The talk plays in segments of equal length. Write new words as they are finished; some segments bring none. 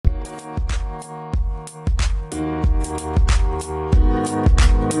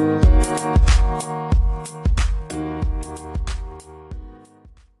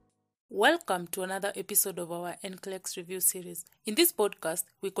Welcome to another episode of our NCLEX review series. In this podcast,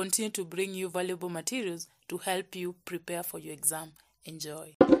 we continue to bring you valuable materials to help you prepare for your exam.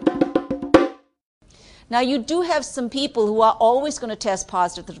 Enjoy. Now, you do have some people who are always going to test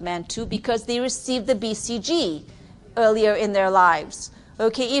positive for MANT2 because they received the BCG earlier in their lives.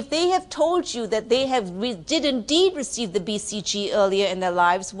 Okay, if they have told you that they did indeed receive the BCG earlier in their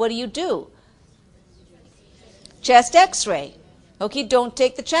lives, what do? Chest X-ray. Okay, don't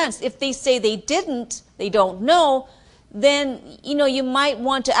take the chance. If they say they didn't, they don't know, then, you might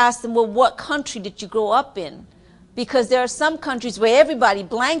want to ask them, well, what country did you grow up in? Because there are some countries where everybody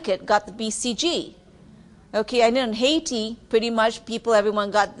blanket got the BCG. Okay, I know in Haiti, pretty much everyone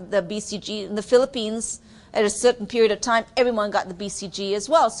got the BCG. In the Philippines, at a certain period of time, everyone got the BCG as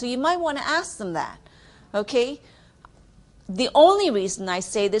well. So you might want to ask them that. Okay? The only reason I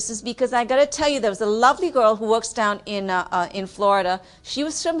say this is because I got to tell you, there was a lovely girl who works down in Florida. She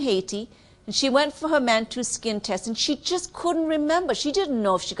was from Haiti, and she went for her MANT2 skin test, and she just couldn't remember. She didn't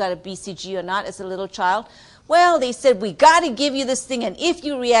know if she got a BCG or not as a little child. Well, they said, we got to give you this thing, and if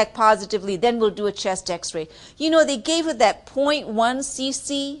you react positively, then we'll do a chest X-ray. They gave her that 0.1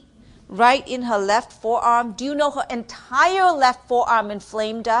 cc right in her left forearm. Do you know her entire left forearm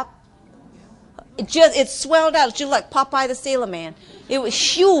inflamed up? It swelled out. She looked like Popeye the Sailor Man. It was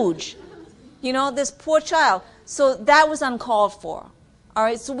huge. This poor child. So that was uncalled for. All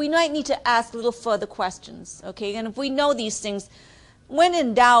right, so we might need to ask a little further questions, okay? And if we know these things, when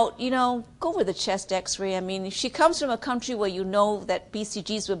in doubt, go with a chest X-ray. I mean, if she comes from a country where you know that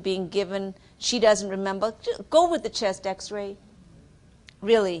BCGs were being given, she doesn't remember, go with the chest X-ray.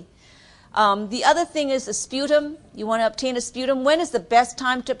 Really. The other thing is a sputum. You want to obtain a sputum. When is the best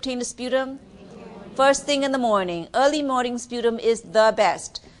time to obtain a sputum? First thing in the morning. Early morning sputum is the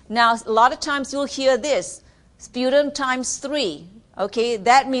best. Now, a lot of times you'll hear this, sputum times 3. Okay,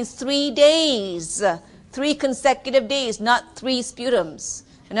 that means 3 days. 3 consecutive days, not 3 sputums.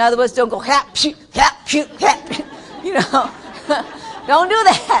 In other words, don't go hap, shoot, hap, shoot, hap. Don't do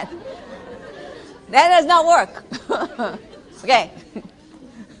that. That does not work. Okay.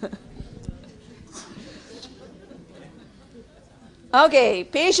 Okay,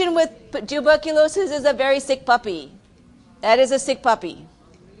 patient with tuberculosis is a very sick puppy. That is a sick puppy.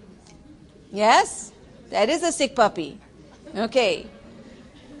 Yes? That is a sick puppy. Okay.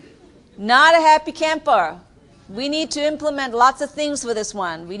 Not a happy camper. We need to implement lots of things for this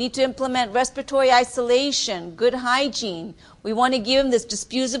one. We need to implement respiratory isolation, good hygiene. We want to give him this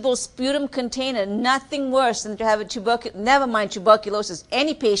disposable sputum container. Nothing worse than to have a never mind tuberculosis.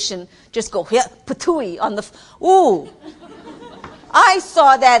 Any patient just go, patooey on the, ooh. I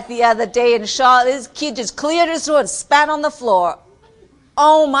saw that the other day in Charlotte. This kid just cleared his throat and spat on the floor.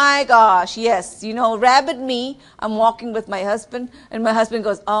 Oh my gosh, yes. Rabbit me, I'm walking with my husband, and my husband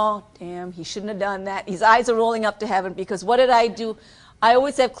goes, oh, damn, he shouldn't have done that. His eyes are rolling up to heaven because what did I do? I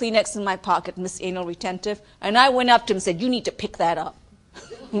always have Kleenex in my pocket, Miss Anal Retentive, and I went up to him and said, you need to pick that up.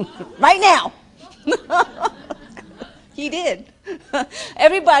 Right now. He did.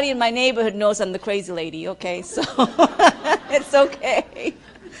 Everybody in my neighborhood knows I'm the crazy lady, okay? So it's okay.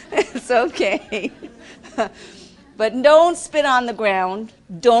 It's okay. But don't spit on the ground.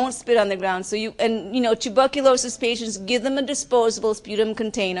 Don't spit on the ground. So tuberculosis patients, give them a disposable sputum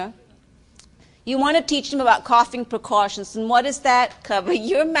container. You want to teach them about coughing precautions. And what is that? Cover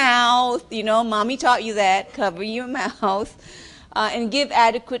your mouth. Mommy taught you that. Cover your mouth. And give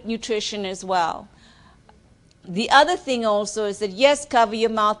adequate nutrition as well. The other thing also is that, yes, cover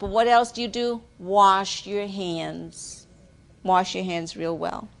your mouth, but what else do? Wash your hands. Wash your hands real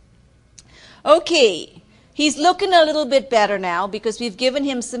well. Okay, he's looking a little bit better now because we've given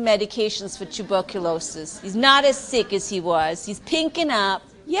him some medications for tuberculosis. He's not as sick as he was. He's pinking up.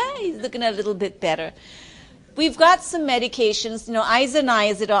 Yeah, he's looking a little bit better. We've got some medications.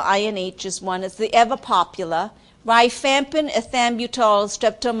 Isoniazid or INH is one. It's the ever popular. Rifampin, ethambutol,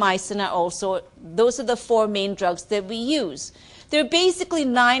 streptomycin are also, those are the 4 main drugs that we use. There are basically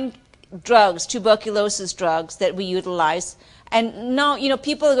 9 drugs, tuberculosis drugs, that we utilize. And now,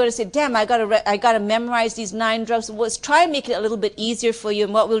 people are going to say, damn, I got to memorize these 9 drugs. Well, let's try and make it a little bit easier for you.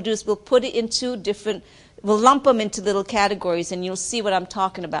 And what we'll do is we'll put it into we'll lump them into little categories, and you'll see what I'm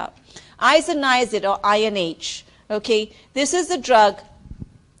talking about. Isoniazid or INH, okay, this is a drug.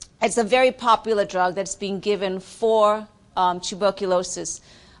 It's a very popular drug that's being given for tuberculosis.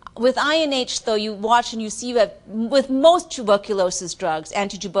 With INH, though, you watch and you see that with most tuberculosis drugs,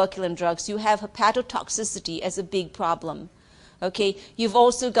 antituberculin drugs, you have hepatotoxicity as a big problem. Okay, you've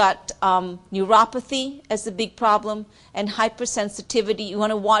also got neuropathy as a big problem, and hypersensitivity. You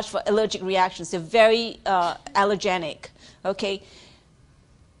want to watch for allergic reactions. They're very allergenic. Okay,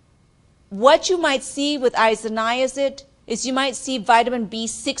 what you might see with isoniazid is you might see vitamin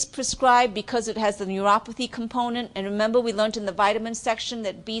B6 prescribed because it has the neuropathy component. And remember, we learned in the vitamin section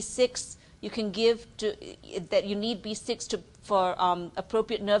that B6 you can give to, that you need B6 for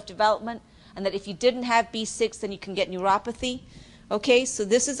appropriate nerve development, and that if you didn't have B6, then you can get neuropathy. Okay, so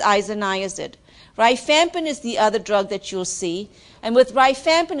this is isoniazid. Rifampin is the other drug that you'll see. And with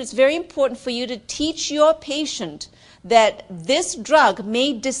rifampin, it's very important for you to teach your patient that this drug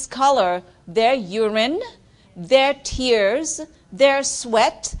may discolor their urine, their tears, their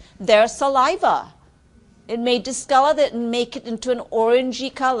sweat, their saliva. It may discolor that and make it into an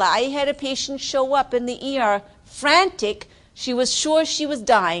orangey color. I had a patient show up in the ER frantic. She was sure she was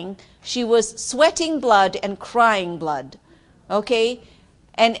dying. She was sweating blood and crying blood. Okay?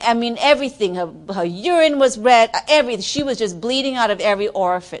 And I mean everything. Her urine was red, everything. She was just bleeding out of every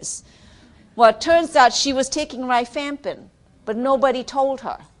orifice. Well, it turns out she was taking rifampin, but nobody told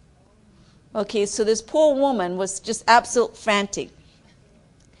her. Okay, so this poor woman was just absolute frantic.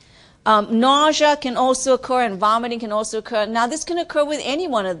 Nausea can also occur, and vomiting can also occur. Now, this can occur with any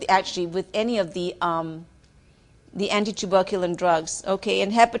one of the, actually, with any of the antituberculin drugs. Okay,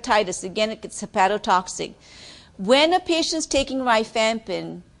 and hepatitis, again, it's hepatotoxic. When a patient's taking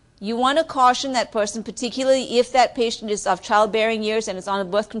rifampin, you want to caution that person, particularly if that patient is of childbearing years and is on a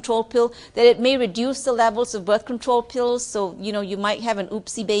birth control pill, that it may reduce the levels of birth control pills. So, you know, you might have an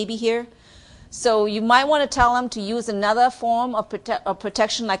oopsie baby here. So you might want to tell them to use another form of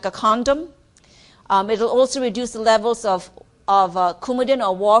protection like a condom. It'll also reduce the levels of Coumadin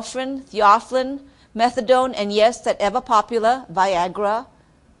or warfarin, theophylline, methadone, and yes, that ever popular Viagra.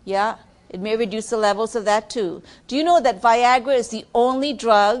 Yeah, it may reduce the levels of that too. Do you know that Viagra is the only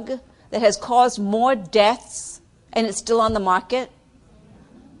drug that has caused more deaths and it's still on the market?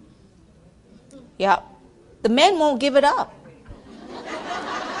 Yeah. The men won't give it up.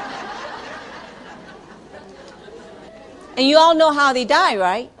 And you all know how they die,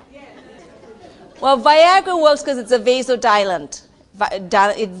 right? Well, Viagra works because it's a vasodilatant.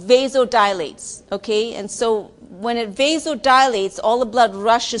 It vasodilates, okay? And so when it vasodilates, all the blood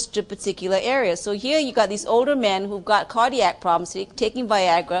rushes to a particular area. So here you got these older men who've got cardiac problems taking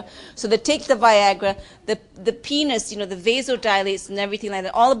Viagra. So they take the Viagra, the penis, you know, the vasodilates and everything like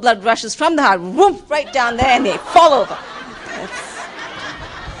that. All the blood rushes from the heart, whoop, right down there, and they fall over.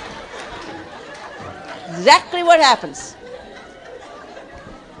 That's exactly what happens.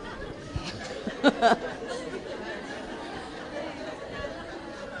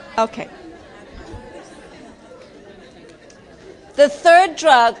 Okay. The third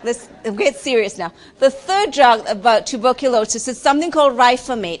drug, let's get serious now. The third drug about tuberculosis is something called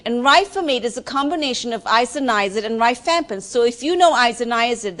Rifamate. And Rifamate is a combination of isoniazid and rifampin. So if you know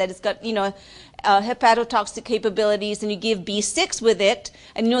isoniazid, that it's got, you know, hepatotoxic capabilities, and you give B6 with it,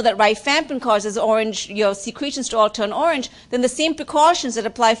 and you know that rifampin causes orange, your secretions to all turn orange, then the same precautions that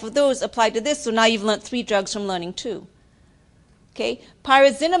apply for those apply to this. So now you've learned 3 drugs from learning 2. Okay,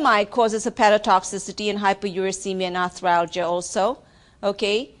 pyrazinamide causes hepatotoxicity and hyperuricemia and arthralgia also.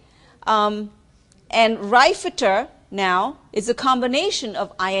 Okay, and Rifater now is a combination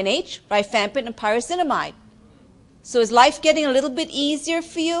of INH, rifampin, and pyrazinamide. So is life getting a little bit easier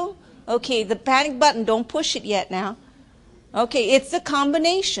for you? Okay, the panic button, don't push it yet now. Okay, it's a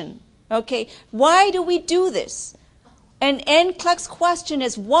combination. Okay, why do we do this? An NCLEX question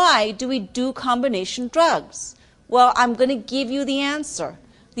is, why do we do combination drugs? Well, I'm going to give you the answer.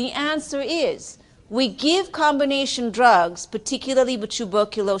 The answer is, we give combination drugs, particularly with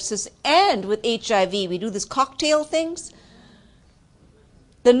tuberculosis and with HIV. We do this cocktail things.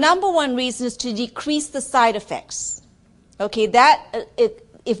 The number one reason is to decrease the side effects. Okay,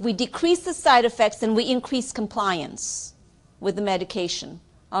 if we decrease the side effects, then we increase compliance with the medication.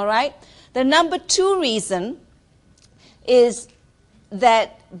 All right? The number 2 reason is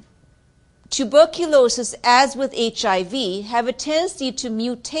that tuberculosis, as with HIV, have a tendency to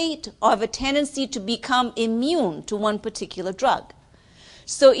mutate or have a tendency to become immune to one particular drug.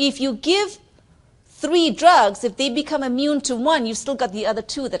 So if you give 3 drugs, if they become immune to one, you've still got the other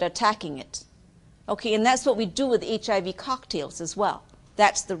 2 that are attacking it. Okay, and that's what we do with HIV cocktails as well.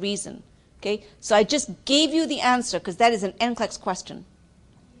 That's the reason. Okay, so I just gave you the answer because that is an NCLEX question.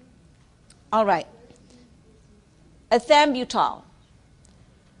 All right. Ethambutol.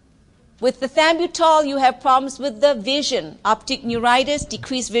 With the ethambutol, you have problems with the vision, optic neuritis,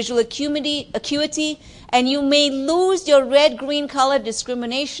 decreased visual acuity, and you may lose your red-green color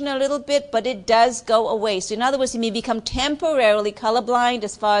discrimination a little bit, but it does go away. So in other words, you may become temporarily colorblind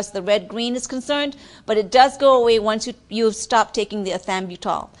as far as the red-green is concerned, but it does go away once you stop taking the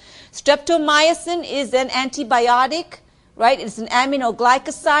ethambutol. Streptomycin is an antibiotic, right? It's an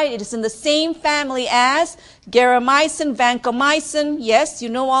aminoglycoside. It is in the same family as garamycin, vancomycin. Yes, you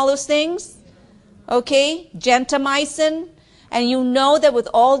know all those things. Okay, gentamicin. And you know that with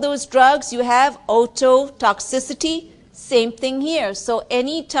all those drugs, you have ototoxicity. Same thing here. So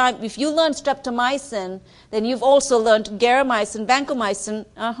anytime, if you learn streptomycin, then you've also learned garamycin, vancomycin.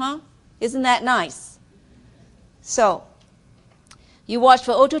 Isn't that nice? So you watch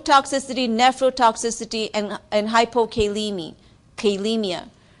for ototoxicity, nephrotoxicity, and hypokalemia.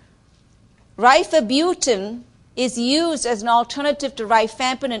 Rifabutin is used as an alternative to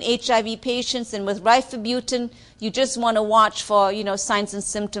rifampin in HIV patients, and with rifabutin, you just want to watch for, signs and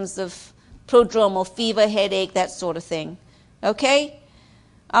symptoms of prodromal fever, headache, that sort of thing. Okay?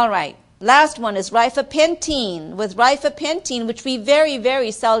 All right. Last one is rifapentine. With rifapentine, which we very,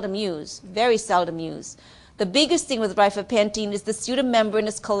 very seldom use, the biggest thing with rifapentine is the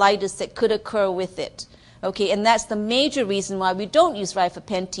pseudomembranous colitis that could occur with it. Okay, and that's the major reason why we don't use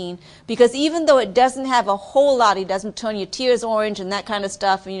rifapentine, because even though it doesn't have a whole lot, it doesn't turn your tears orange and that kind of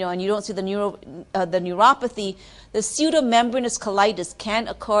stuff, and you don't see the neuropathy, the pseudomembranous colitis can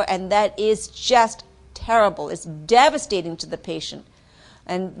occur, and that is just terrible. It's devastating to the patient.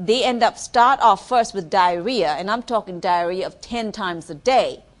 And they start off first with diarrhea, and I'm talking diarrhea of 10 times a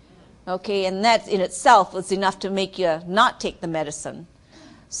day. Okay, and that in itself is enough to make you not take the medicine.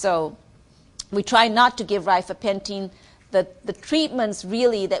 So we try not to give rifapentine. The treatments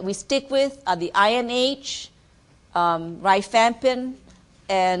really that we stick with are the INH, rifampin,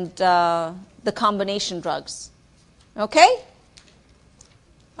 and the combination drugs. Okay?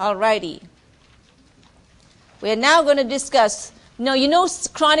 All righty. We're now going to discuss,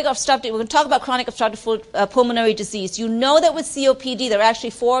 chronic obstructive, we're going to talk about chronic obstructive pulmonary disease. You know that with COPD, there are actually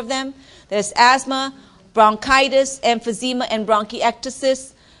 4 of them. There's asthma, bronchitis, emphysema, and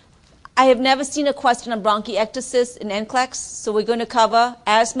bronchiectasis. I have never seen a question on bronchiectasis in NCLEX, so we're going to cover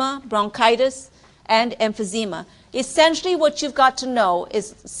asthma, bronchitis, and emphysema. Essentially, what you've got to know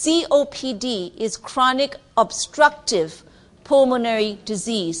is COPD is chronic obstructive pulmonary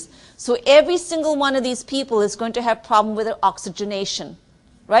disease. So every single one of these people is going to have problem with their oxygenation,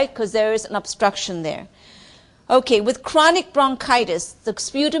 right? Because there is an obstruction there. Okay, with chronic bronchitis, the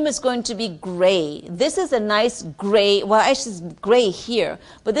sputum is going to be gray. This is a nice gray, well, actually it's gray here,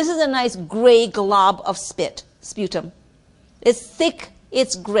 but this is a nice gray glob of sputum. It's thick,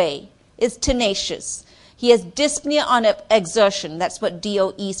 it's gray, it's tenacious. He has dyspnea on exertion. That's what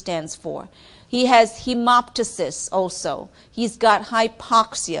DOE stands for. He has hemoptysis also. He's got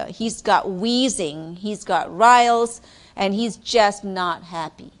hypoxia. He's got wheezing. He's got riles, and he's just not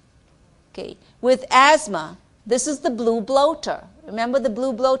happy. Okay. With asthma, this is the blue bloater. Remember the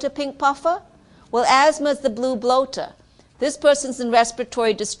blue bloater, pink puffer? Well, asthma is the blue bloater. This person's in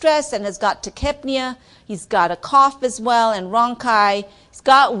respiratory distress and has got tachypnea. He's got a cough as well and rhonchi. He's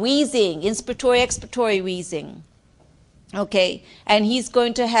got wheezing, inspiratory, expiratory wheezing. Okay, and he's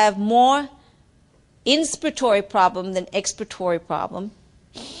going to have more inspiratory problem than expiratory problem.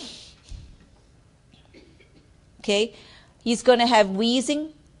 Okay, he's going to have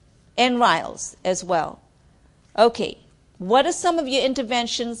wheezing and riles as well. Okay, what are some of your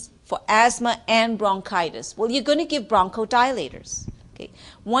interventions for asthma and bronchitis? Well, you're going to give bronchodilators. Okay.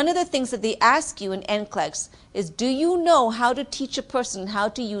 One of the things that they ask you in NCLEX is, do you know how to teach a person how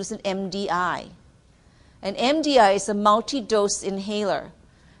to use an MDI? An MDI is a multi-dose inhaler.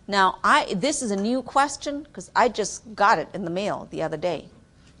 Now, this is a new question because I just got it in the mail the other day.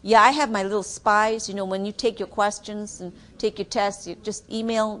 Yeah, I have my little spies. When you take your questions and take your tests, you just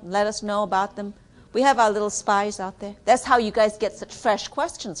email, let us know about them. We have our little spies out there. That's how you guys get such fresh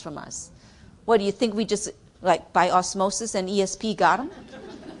questions from us. What, do you think we just, like, by osmosis and ESP got them?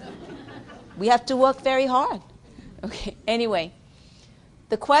 We have to work very hard. Okay, anyway.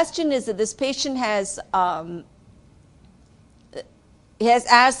 The question is that this patient has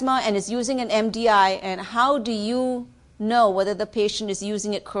asthma and is using an MDI, and how do you know whether the patient is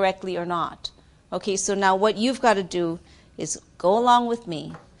using it correctly or not? Okay, so now what you've got to do is go along with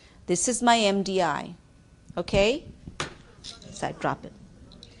me. This is my MDI, okay? So I drop it.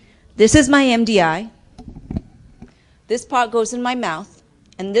 This is my MDI. This part goes in my mouth,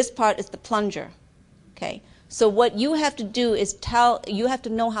 and this part is the plunger, okay? So what you have to do is you have to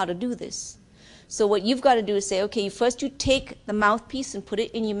know how to do this. So what you've got to do is say, okay, first you take the mouthpiece and put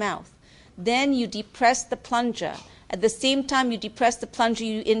it in your mouth. Then you depress the plunger. At the same time you depress the plunger,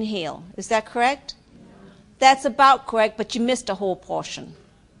 you inhale. Is that correct? That's about correct, but you missed a whole portion.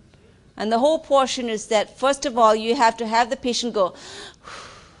 And the whole portion is that, first of all, you have to have the patient go,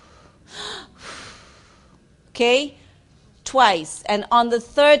 okay, twice. And on the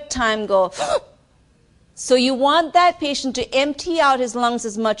third time, go, So you want that patient to empty out his lungs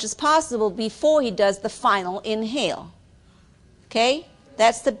as much as possible before he does the final inhale. Okay?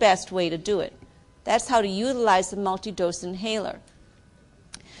 That's the best way to do it. That's how to utilize the multi-dose inhaler.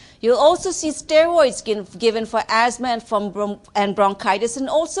 You'll also see steroids given for asthma and bronchitis, and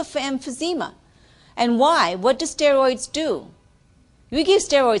also for emphysema. And why? What do steroids do? We give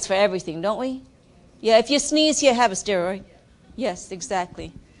steroids for everything, don't we? Yeah, if you sneeze here, have a steroid. Yes,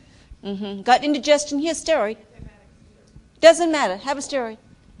 exactly. Got indigestion, here, steroid. Doesn't matter, have a steroid.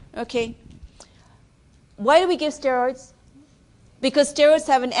 Okay. Why do we give steroids? Because steroids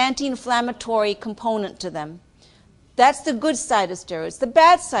have an anti-inflammatory component to them. That's the good side of steroids. The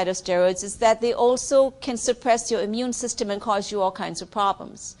bad side of steroids is that they also can suppress your immune system and cause you all kinds of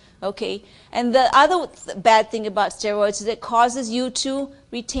problems. Okay? And the other bad thing about steroids is it causes you to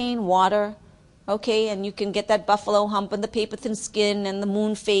retain water. Okay? And you can get that buffalo hump and the paper-thin skin and the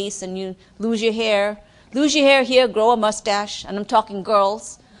moon face, and you lose your hair. Lose your hair here, grow a mustache. And I'm talking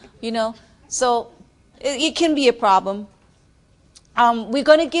girls, you know. So it can be a problem. We're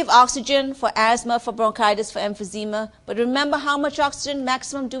going to give oxygen for asthma, for bronchitis, for emphysema. But remember, how much oxygen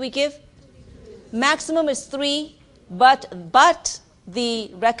maximum do we give? Maximum is 3, but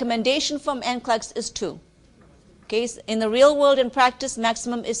the recommendation from NCLEX is 2. Okay? So in the real world, in practice,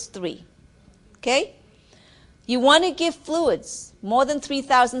 maximum is 3. Okay? You want to give fluids, more than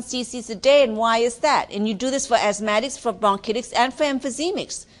 3,000 cc's a day, and why is that? And you do this for asthmatics, for bronchitics, and for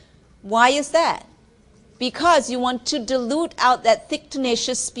emphysemics. Why is that? Because you want to dilute out that thick,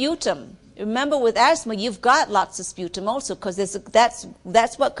 tenacious sputum. Remember, with asthma, you've got lots of sputum also, because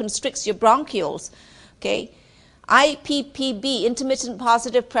that's what constricts your bronchioles. Okay? IPPB, intermittent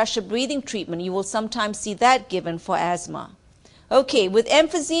positive pressure breathing treatment, you will sometimes see that given for asthma. Okay, with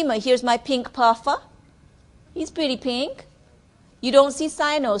emphysema, here's my pink puffer. He's pretty pink. You don't see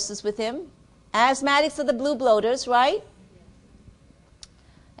cyanosis with him. Asthmatics are the blue bloaters, right?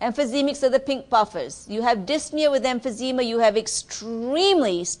 Emphysemics are the pink puffers. You have dyspnea with emphysema, you have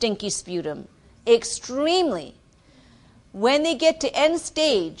extremely stinky sputum. Extremely. When they get to end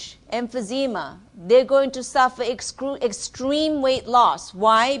stage emphysema, they're going to suffer extreme weight loss.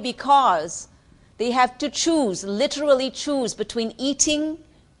 Why? Because they have to choose, literally choose, between eating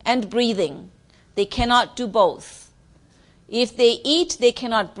and breathing. They cannot do both. If they eat, they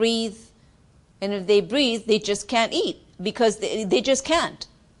cannot breathe. And if they breathe, they just can't eat, because they just can't.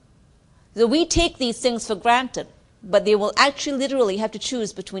 So we take these things for granted, but they will actually literally have to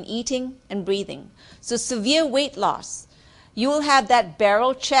choose between eating and breathing. So severe weight loss. You will have that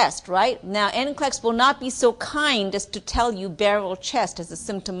barrel chest, right? Now, NCLEX will not be so kind as to tell you barrel chest as a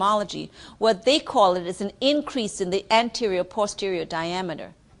symptomology. What they call it is an increase in the anterior-posterior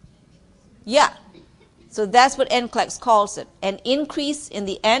diameter. Yeah. So that's what NCLEX calls it, an increase in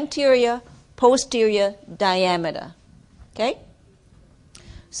the anterior-posterior diameter. Okay?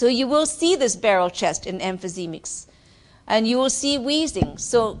 So you will see this barrel chest in emphysemics. And you will see wheezing.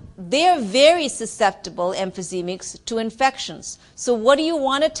 So they're very susceptible, emphysemics, to infections. So what do you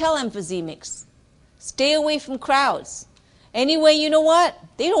want to tell emphysemics? Stay away from crowds. Anyway, you know what?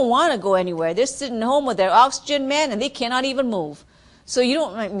 They don't want to go anywhere. They're sitting home with their oxygen man and they cannot even move. So you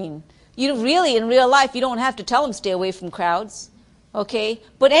don't, you really, in real life, you don't have to tell them stay away from crowds. Okay?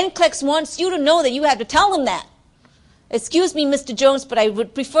 But NCLEX wants you to know that you have to tell them that. Excuse me, Mr. Jones, but I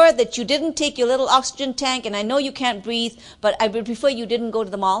would prefer that you didn't take your little oxygen tank, and I know you can't breathe, but I would prefer you didn't go to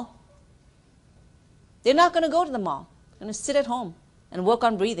the mall. They're not going to go to the mall. They're going to sit at home and work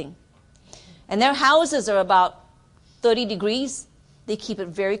on breathing. And their houses are about 30 degrees. They keep it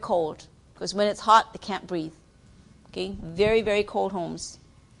very cold, because when it's hot, they can't breathe. Okay? Very, very cold homes.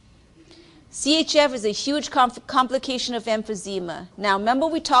 CHF is a huge complication of emphysema. Now, remember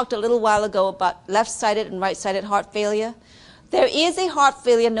we talked a little while ago about left-sided and right-sided heart failure? There is a heart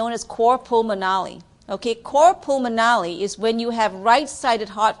failure known as cor pulmonale. Okay, cor pulmonale is when you have right-sided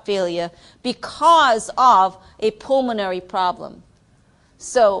heart failure because of a pulmonary problem.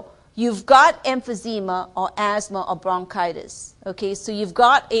 So you've got emphysema or asthma or bronchitis. Okay, so you've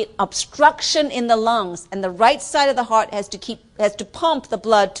got an obstruction in the lungs, and the right side of the heart has to pump the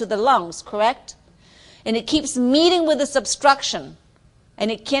blood to the lungs, correct? And it keeps meeting with this obstruction, and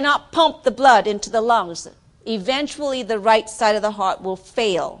it cannot pump the blood into the lungs. Eventually, the right side of the heart will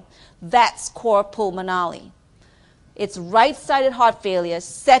fail. That's cor pulmonale. It's right-sided heart failure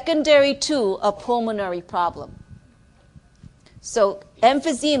secondary to a pulmonary problem. So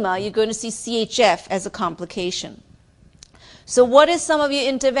emphysema, you're going to see CHF as a complication. So what is some of your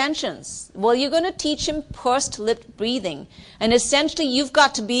interventions? Well, you're going to teach him pursed lip breathing. And essentially, you've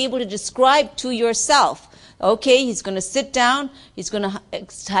got to be able to describe to yourself Okay, he's going to sit down. He's going to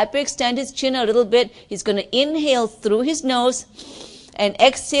hyperextend his chin a little bit. He's going to inhale through his nose and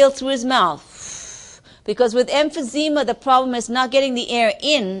exhale through his mouth. Because with emphysema, the problem is not getting the air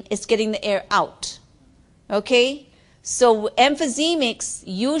in, it's getting the air out. Okay? So emphysemics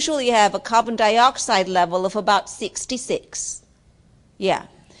usually have a carbon dioxide level of about 66. Yeah.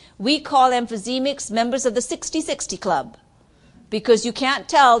 We call emphysemics members of the 60-60 club because you can't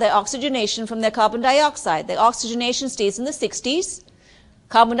tell their oxygenation from their carbon dioxide. Their oxygenation stays in the 60s.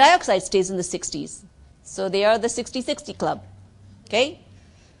 Carbon dioxide stays in the 60s. So they are the 60-60 club. Okay?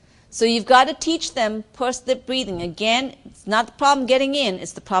 So you've got to teach them pursed lip breathing. Again, it's not the problem getting in,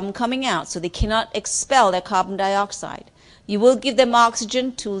 it's the problem coming out. So they cannot expel their carbon dioxide. You will give them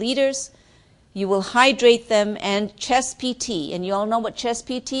oxygen, 2 liters. You will hydrate them, and chest PT. And you all know what chest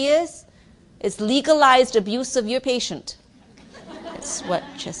PT is? It's legalized abuse of your patient. That's what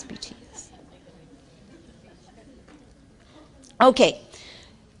chest PT is. Okay.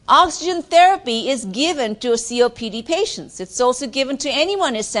 Oxygen therapy is given to COPD patients. It's also given to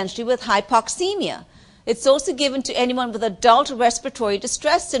anyone essentially with hypoxemia. It's also given to anyone with adult respiratory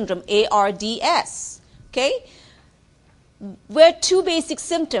distress syndrome, ARDS. Okay? We're 2 basic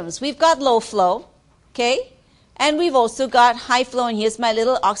symptoms. We've got low flow, okay? And we've also got high flow, and here's my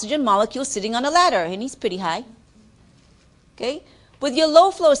little oxygen molecule sitting on a ladder, and he's pretty high. Okay? With your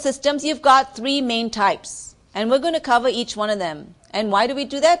low flow systems, you've got 3 main types, and we're going to cover each one of them. And why do we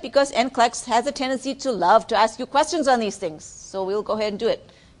do that? Because NCLEX has a tendency to love to ask you questions on these things. So we'll go ahead and do it.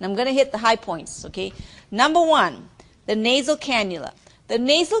 And I'm going to hit the high points, okay? Number 1, the nasal cannula. The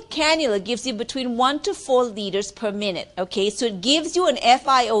nasal cannula gives you between 1 to 4 liters per minute, okay? So it gives you an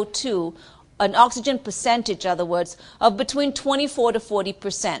FiO2, an oxygen percentage, in other words, of between 24 to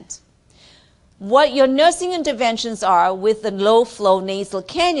 40%. What your nursing interventions are with the low-flow nasal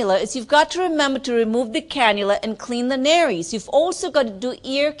cannula is you've got to remember to remove the cannula and clean the nares. You've also got to do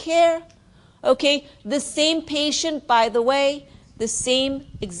ear care, okay? The same patient, by the way, the same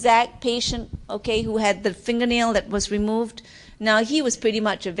exact patient, okay, who had the fingernail that was removed. Now, he was pretty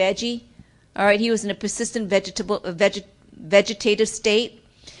much a veggie, all right? He was in a persistent vegetative state.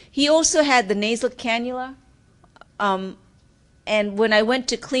 He also had the nasal cannula, and when I went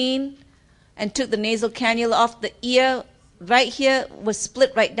to clean and took the nasal cannula off, the ear right here was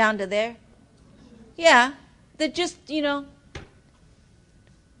split right down to there. Yeah, they're just,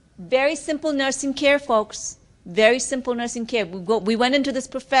 very simple nursing care, folks. Very simple nursing care. We went into this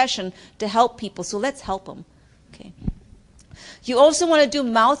profession to help people, so let's help them. Okay. You also want to do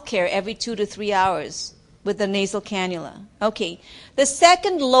mouth care every 2 to 3 hours with the nasal cannula. Okay. The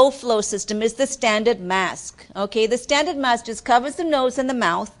second low flow system is the standard mask. Okay. The standard mask just covers the nose and the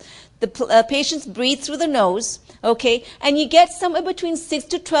mouth. The patients breathe through the nose, okay, and you get somewhere between 6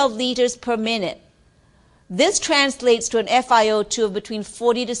 to 12 liters per minute. This translates to an FiO2 of between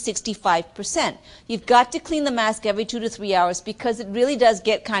 40 to 65%. You've got to clean the mask every 2 to 3 hours because it really does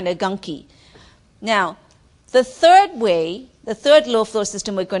get kind of gunky. Now, the third low flow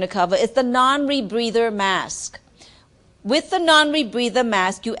system we're going to cover is the non-rebreather mask. With the non-rebreather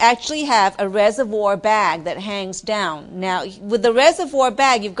mask, you actually have a reservoir bag that hangs down. Now, with the reservoir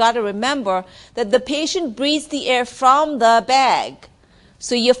bag, you've got to remember that the patient breathes the air from the bag.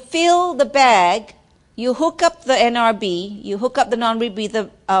 So you fill the bag, you hook up the NRB, you hook up the non-rebreather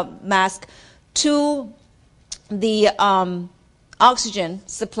mask to the oxygen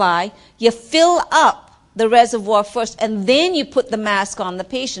supply, you fill up the reservoir first, and then you put the mask on the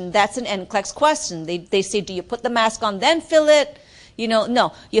patient. That's an NCLEX question. They say, do you put the mask on, then fill it?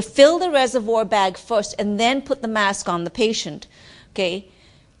 No. You fill the reservoir bag first, and then put the mask on the patient. Okay?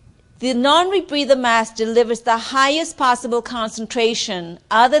 The non-rebreather mask delivers the highest possible concentration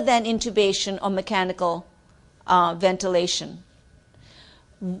other than intubation or mechanical ventilation.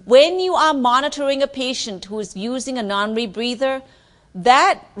 When you are monitoring a patient who is using a non-rebreather,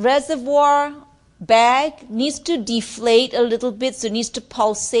 that reservoir bag needs to deflate a little bit, so it needs to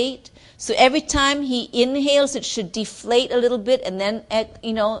pulsate. So every time he inhales, it should deflate a little bit, and then,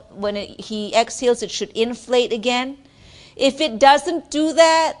 when he exhales, it should inflate again. If it doesn't do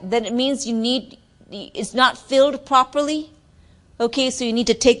that, then it means it's not filled properly. Okay, so you need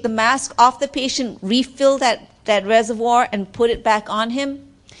to take the mask off the patient, refill that reservoir, and put it back on him.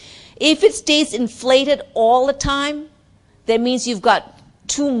 If it stays inflated all the time, that means you've got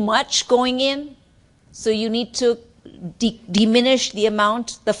too much going in. So you need to diminish the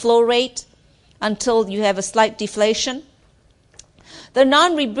amount, the flow rate, until you have a slight deflation. The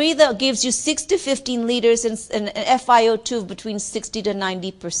non-rebreather gives you 6 to 15 liters and an FiO2 of between 60 to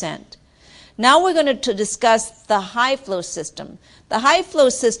 90%. Now we're going to discuss the high flow system. The high flow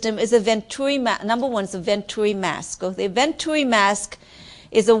system is a Venturi number one is a Venturi mask. Okay? The Venturi mask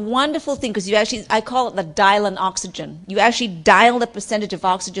is a wonderful thing because you actually, I call it the dial on oxygen. You actually dial the percentage of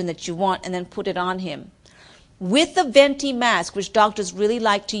oxygen that you want and then put it on him. With the Venti mask, which doctors really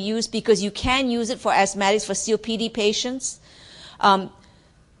like to use because you can use it for asthmatics, for COPD patients,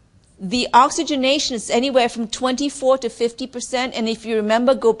 the oxygenation is anywhere from 24 to 50%. And if you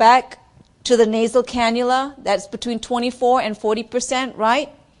remember, go back to the nasal cannula, that's between 24 and 40%, right?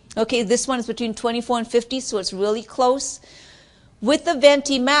 Okay, this one is between 24 and 50, so it's really close. With the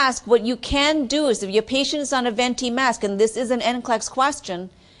Venti mask, what you can do is if your patient is on a Venti mask, and this is an NCLEX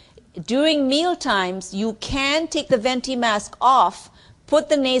question, during meal times, you can take the Venti mask off, put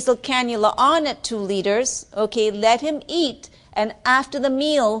the nasal cannula on at 2 liters, okay, let him eat, and after the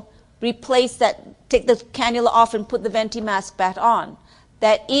meal, replace that, take the cannula off and put the Venti mask back on.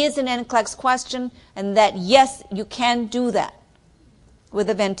 That is an NCLEX question, and that, yes, you can do that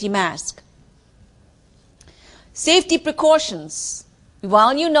with a Venti mask. Safety precautions.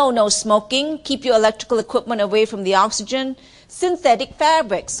 While you know no smoking, keep your electrical equipment away from the oxygen. Synthetic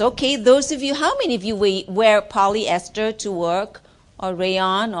fabrics. Okay, those of you, how many of you wear polyester to work, or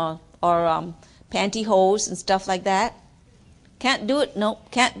rayon, or pantyhose and stuff like that? Can't do it.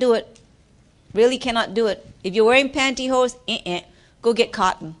 Nope, can't do it. Really cannot do it. If you're wearing pantyhose, go get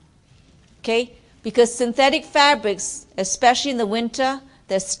cotton. Okay? Because synthetic fabrics, especially in the winter,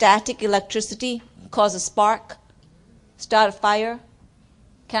 there's static electricity, cause a spark, start a fire.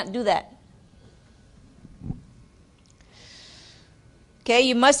 Can't do that. Okay,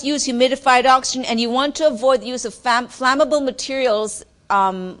 you must use humidified oxygen, and you want to avoid the use of flammable materials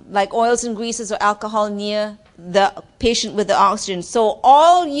like oils and greases or alcohol near the patient with the oxygen. So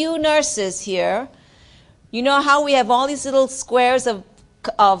all you nurses here, you know how we have all these little squares of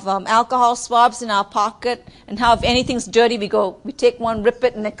alcohol swabs in our pocket, and how if anything's dirty, we take one, rip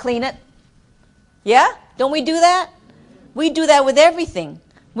it, and then clean it? Yeah? Don't we do that? We do that with everything.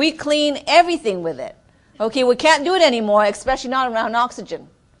 We clean everything with it. Okay, we can't do it anymore, especially not around oxygen.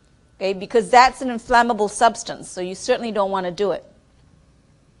 Okay, because that's an inflammable substance, so you certainly don't want to do it.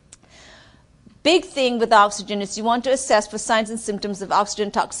 Big thing with oxygen is you want to assess for signs and symptoms of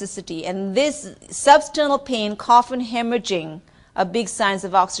oxygen toxicity. And this substernal pain, cough, and hemorrhaging are big signs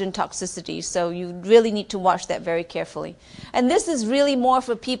of oxygen toxicity. So you really need to watch that very carefully. And this is really more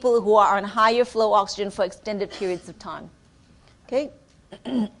for people who are on higher flow oxygen for extended periods of time. Okay?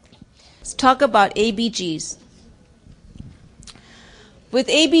 Let's talk about ABGs. With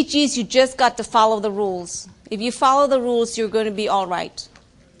ABGs, you just got to follow the rules. If you follow the rules, you're going to be all right.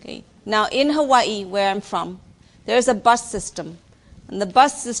 Okay? Now, in Hawaii, where I'm from, there's a bus system. And the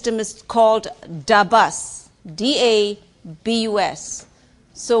bus system is called DABUS, D-A-B-U-S.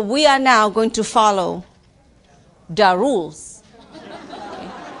 So we are now going to follow the rules.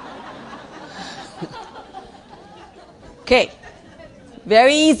 Okay.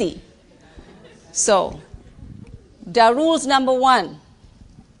 Very easy. So, the rules number 1.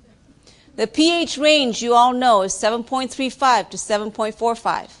 The pH range, you all know, is 7.35 to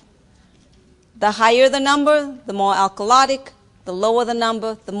 7.45. The higher the number, the more alkalotic. The lower the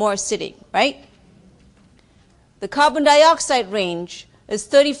number, the more acidic, right? The carbon dioxide range is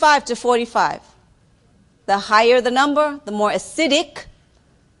 35 to 45. The higher the number, the more acidic.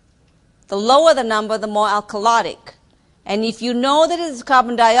 The lower the number, the more alkalotic. And if you know that it's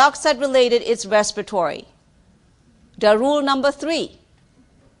carbon dioxide related, it's respiratory. The rule number 3.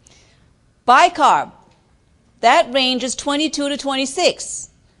 Bicarb, that range is 22 to 26.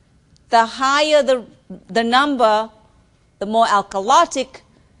 The higher the number, the more alkalotic.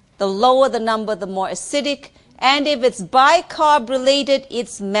 The lower the number, the more acidic. And if it's bicarb related,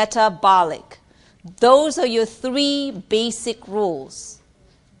 it's metabolic. Those are your 3 basic rules.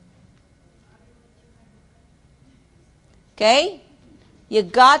 Okay? You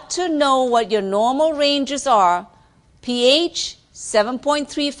got to know what your normal ranges are. pH,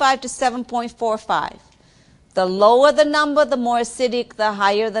 7.35 to 7.45. The lower the number, the more acidic. The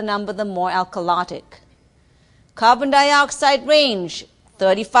higher the number, the more alkalotic. Carbon dioxide range,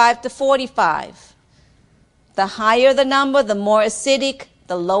 35 to 45. The higher the number, the more acidic.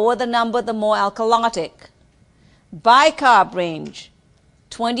 The lower the number, the more alkalotic. Bicarb range,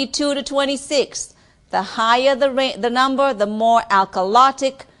 22 to 26. The higher the number, the more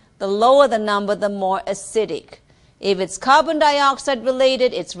alkalotic. The lower the number, the more acidic. If it's carbon dioxide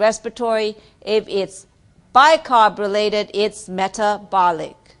related, it's respiratory. If it's bicarb related, it's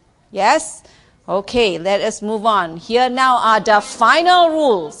metabolic. Yes? Okay, let us move on. Here now are the final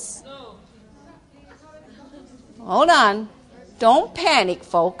rules. Hold on. Don't panic,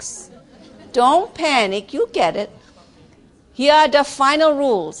 folks. Don't panic. You get it. Here are the final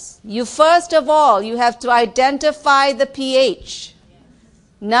rules. First of all, you have to identify the pH.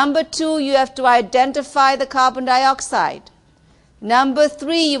 Number 2, you have to identify the carbon dioxide. Number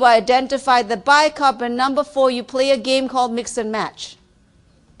 3, you identify the bicarb. And number 4, you play a game called mix and match.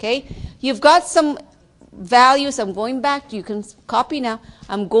 Okay? You've got some values. I'm going back. You can copy now.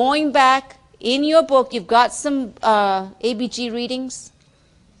 I'm going back. In your book, you've got some ABG readings.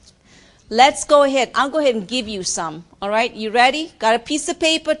 Let's go ahead. I'll go ahead and give you some. All right? You ready? Got a piece of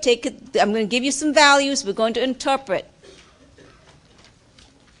paper? Take it. I'm going to give you some values. We're going to interpret.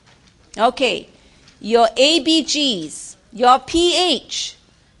 Okay. Your ABGs, your pH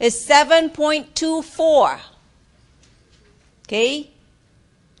is 7.24. Okay?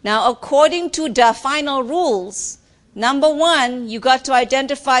 Now, according to the final rules, number 1, you got to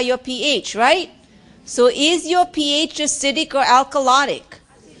identify your pH, right? So is your pH acidic or alkalotic?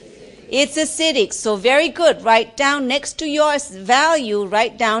 It's acidic. So very good. Write down next to your value,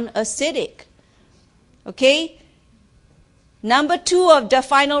 write down acidic. Okay? Number 2 of the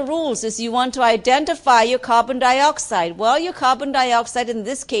final rules is you want to identify your carbon dioxide. Well, your carbon dioxide in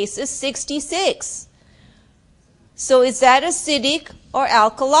this case is 66. So is that acidic or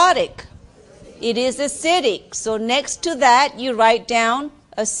alkalotic? It is acidic. So next to that, you write down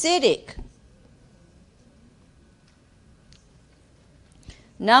acidic.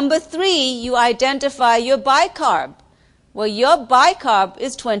 Number 3, you identify your bicarb. Well, your bicarb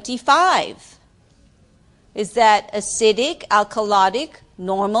is 25. Is that acidic, alkalotic,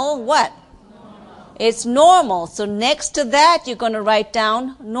 normal, what? Normal. It's normal. So next to that, you're going to write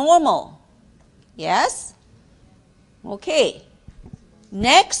down normal. Yes? Okay.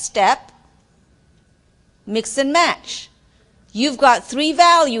 Next step, mix and match. You've got 3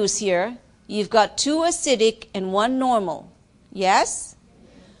 values here. You've got 2 acidic and 1 normal. Yes?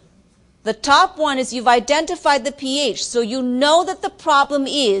 The top one is you've identified the pH. So you know that the problem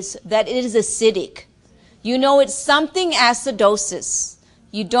is that it is acidic. You know it's something acidosis.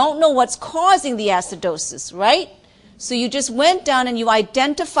 You don't know what's causing the acidosis, right? So you just went down and you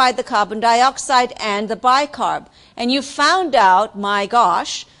identified the carbon dioxide and the bicarb. And you found out, my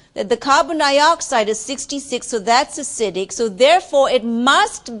gosh, that the carbon dioxide is 66, so that's acidic. So therefore, it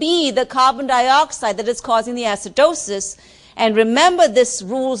must be the carbon dioxide that is causing the acidosis. And remember this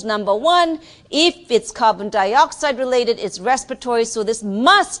rules number 1, if it's carbon dioxide related, it's respiratory, so this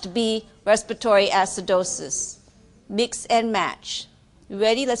must be respiratory acidosis. Mix and match. You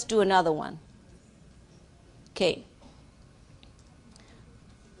ready? Let's do another one. Okay.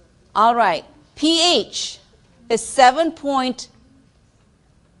 All right. pH is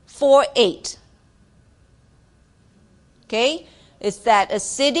 7.48. Okay? Is that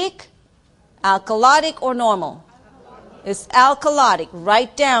acidic, alkalotic, or normal? It's alkalotic.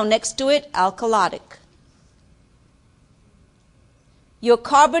 Write down next to it, alkalotic. Your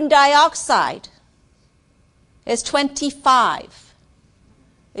carbon dioxide is 25.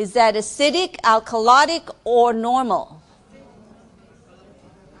 Is that acidic, alkalotic, or normal?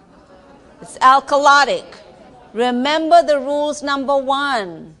 It's alkalotic. Remember the rules number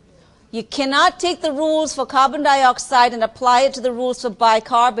 1. You cannot take the rules for carbon dioxide and apply it to the rules for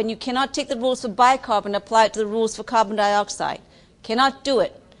bicarb, and you cannot take the rules for bicarb and apply it to the rules for carbon dioxide. Cannot do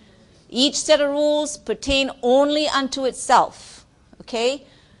it. Each set of rules pertain only unto itself. Okay?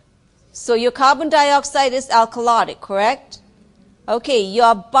 So your carbon dioxide is alkalotic, correct? Okay,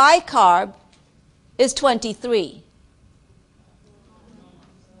 your bicarb is 23.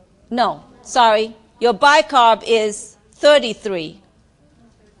 No, sorry. Your bicarb is 33.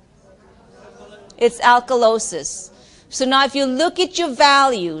 It's alkalosis. So now if you look at your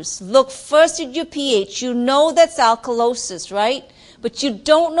values, look first at your pH, you know that's alkalosis, right? But you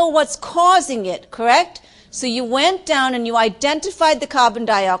don't know what's causing it, correct? So you went down and you identified the carbon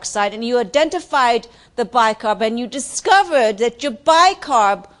dioxide and you identified the bicarb and you discovered that your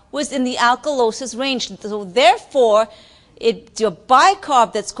bicarb was in the alkalosis range. So therefore, it's your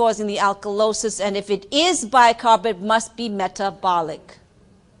bicarb that's causing the alkalosis, and if it is bicarb, it must be metabolic.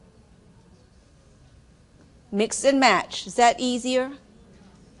 Mix and match. Is that easier?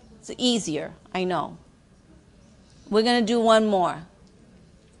 It's easier, I know. We're going to do one more.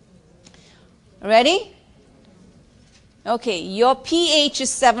 Ready? Okay, your pH is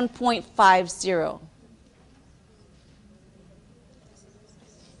 7.50.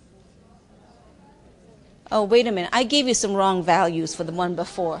 Oh, wait a minute. I gave you some wrong values for the one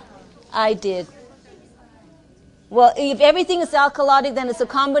before. I did. Well, if everything is alkalotic, then it's a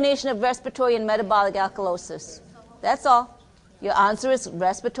combination of respiratory and metabolic alkalosis. That's all. Your answer is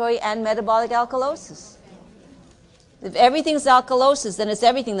respiratory and metabolic alkalosis. If everything is alkalosis, then it's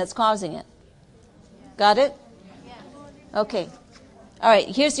everything that's causing it. Got it? Okay. All right,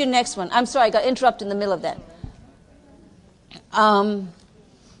 here's your next one. I'm sorry, I got interrupted in the middle of that.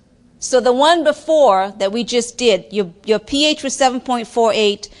 So the one before that we just did, your pH was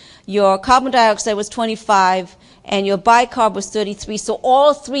 7.48, your carbon dioxide was 25, and your bicarb was 33. So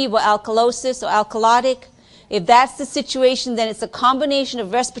all three were alkalosis or alkalotic. If that's the situation, then it's a combination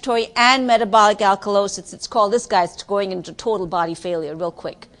of respiratory and metabolic alkalosis. It's called, this guy's going into total body failure real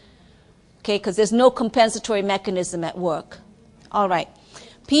quick. Okay, because there's no compensatory mechanism at work. All right.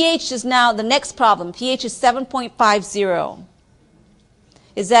 pH is now the next problem. pH is 7.50.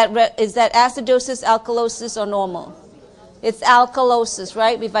 Is that acidosis, alkalosis, or normal? It's alkalosis,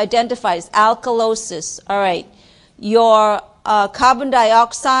 right? We've identified it's alkalosis. All right. Your carbon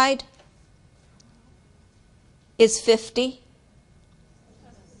dioxide is 50.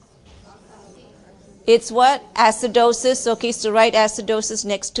 It's what? Acidosis. Okay, so write acidosis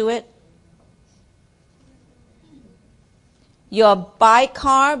next to it. Your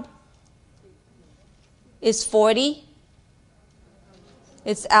bicarb is 40.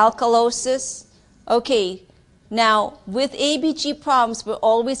 It's alkalosis. Okay, now with ABG problems, we're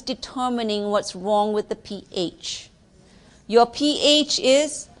always determining what's wrong with the pH. Your pH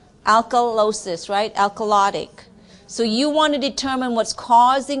is alkalosis, right? Alkalotic. So you want to determine what's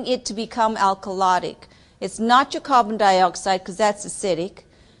causing it to become alkalotic. It's not your carbon dioxide because that's acidic.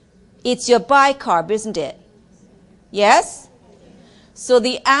 It's your bicarb, isn't it? Yes? So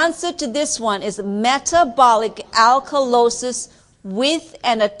the answer to this one is metabolic alkalosis with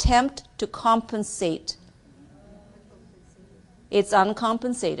an attempt to compensate. It's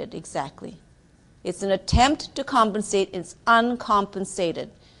uncompensated, exactly. It's an attempt to compensate. It's uncompensated.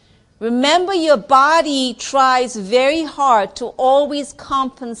 Remember, your body tries very hard to always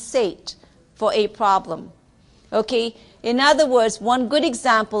compensate for a problem. Okay? In other words, one good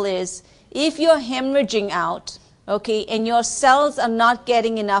example is if you're hemorrhaging out, okay, and your cells are not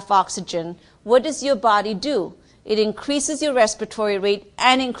getting enough oxygen, what does your body do? It increases your respiratory rate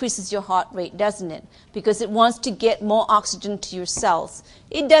and increases your heart rate, doesn't it? Because it wants to get more oxygen to your cells.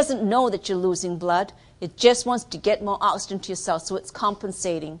 It doesn't know that you're losing blood. It just wants to get more oxygen to your cells, so it's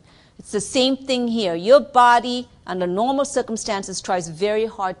compensating. It's the same thing here. Your body, under normal circumstances, tries very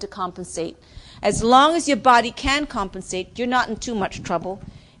hard to compensate. As long as your body can compensate, you're not in too much trouble.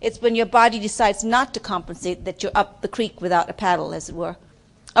 It's when your body decides not to compensate that you're up the creek without a paddle, as it were.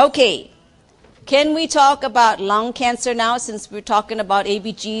 Okay. Can we talk about lung cancer now, since we're talking about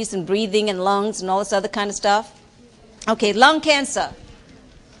ABGs and breathing and lungs and all this other kind of stuff? Okay, lung cancer.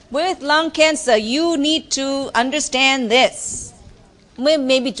 With lung cancer, you need to understand this. We'll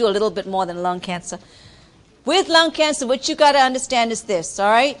maybe do a little bit more than lung cancer. With lung cancer, what you got to understand is this, all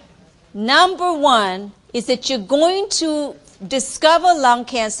right? Number one is that you're going to discover lung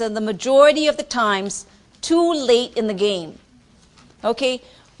cancer the majority of the times too late in the game. Okay?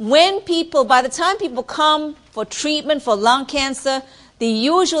 By the time people come for treatment for lung cancer, they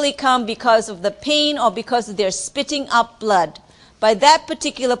usually come because of the pain or because they're spitting up blood. By that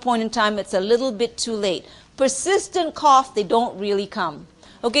particular point in time, it's a little bit too late. Persistent cough, they don't really come.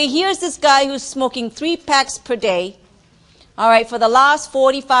 Okay, here's this guy who's smoking 3 packs per day, all right, for the last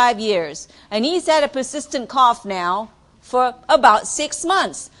 45 years. And he's had a persistent cough now for about 6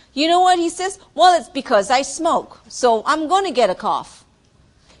 months. You know what he says? Well, it's because I smoke, so I'm going to get a cough.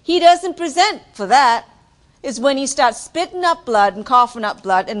 He doesn't present for that. It's when he starts spitting up blood and coughing up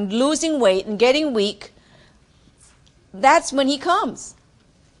blood and losing weight and getting weak. That's when he comes.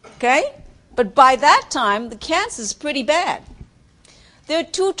 Okay? But by that time, the cancer is pretty bad. There are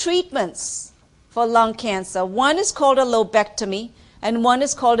 2 treatments for lung cancer. One is called a lobectomy, and one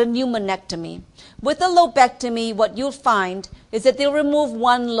is called a pneumonectomy. With a lobectomy, what you'll find is that they'll remove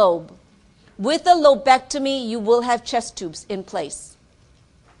 1 lobe. With a lobectomy, you will have chest tubes in place.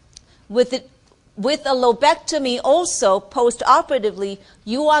 With a lobectomy also, post-operatively,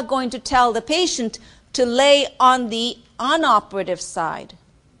 you are going to tell the patient to lay on the unoperative side.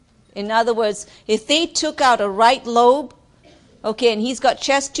 In other words, if they took out a right lobe, okay, and he's got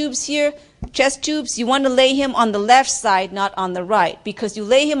chest tubes here, you want to lay him on the left side, not on the right, because you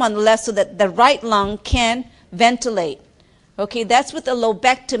lay him on the left so that the right lung can ventilate. Okay, that's with a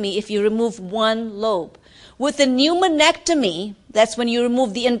lobectomy if you remove 1 lobe. With a pneumonectomy, that's when you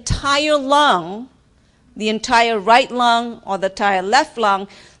remove the entire lung, the entire right lung or the entire left lung.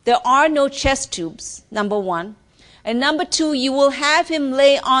 There are no chest tubes, number 1. And number 2, you will have him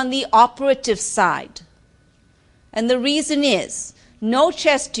lay on the operative side. And the reason is, no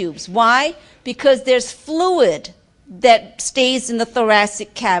chest tubes. Why? Because there's fluid that stays in the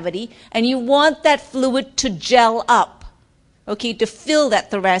thoracic cavity, and you want that fluid to gel up, okay, to fill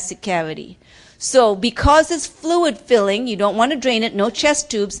that thoracic cavity. So because there's fluid filling, you don't want to drain it, no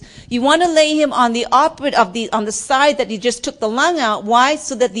chest tubes. You want to lay him on the on the side that you just took the lung out. Why?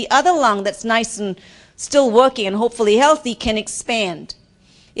 So that the other lung that's nice and still working and hopefully healthy can expand.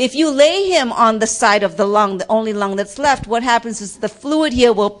 If you lay him on the side of the lung, the only lung that's left, what happens is the fluid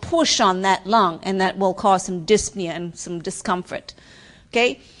here will push on that lung, and that will cause some dyspnea and some discomfort.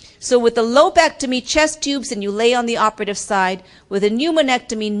 Okay? So with the lobectomy, chest tubes, and you lay on the operative side. With a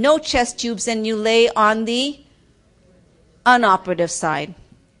pneumonectomy, no chest tubes, and you lay on the unoperative side.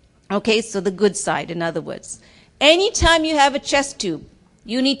 Okay, so the good side, in other words. Anytime you have a chest tube,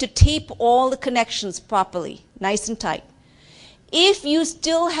 you need to tape all the connections properly, nice and tight. If you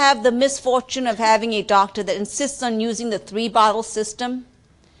still have the misfortune of having a doctor that insists on using the 3-bottle system,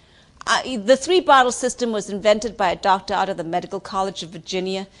 the 3-bottle system was invented by a doctor out of the Medical College of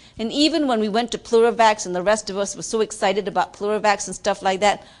Virginia. And even when we went to Pluravax and the rest of us were so excited about Pluravax and stuff like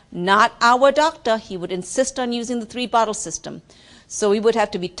that, not our doctor. He would insist on using the 3-bottle system. So we would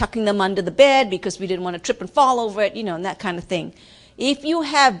have to be tucking them under the bed because we didn't want to trip and fall over it, and that kind of thing. If you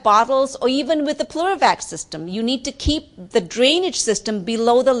have bottles, or even with the Pluravax system, you need to keep the drainage system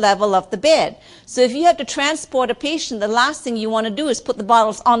below the level of the bed. So if you have to transport a patient, the last thing you want to do is put the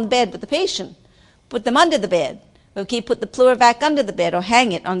bottles on the bed with the patient. Put them under the bed. Okay, put the Pluravac under the bed or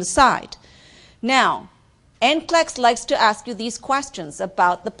hang it on the side. Now, NCLEX likes to ask you these questions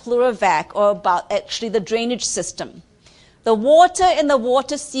about the Pluravac or about actually the drainage system. The water in the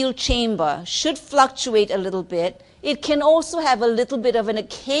water-sealed chamber should fluctuate a little bit. It can also have a little bit of an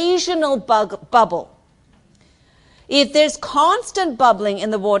occasional bubble. If there's constant bubbling in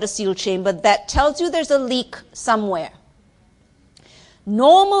the water-sealed chamber, that tells you there's a leak somewhere.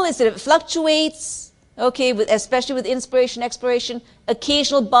 Normal is that it fluctuates, okay, especially with inspiration, expiration.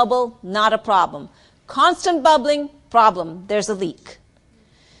 Occasional bubble, not a problem. Constant bubbling, problem, there's a leak.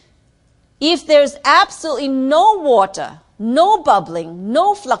 If there's absolutely no water, no bubbling,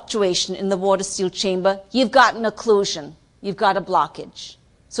 no fluctuation in the water-sealed chamber, you've got an occlusion. You've got a blockage.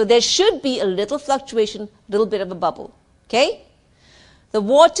 So there should be a little fluctuation, a little bit of a bubble. Okay? The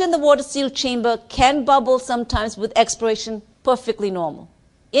water in the water-sealed chamber can bubble sometimes with expiration, perfectly normal.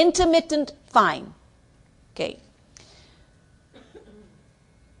 Intermittent, fine. Okay.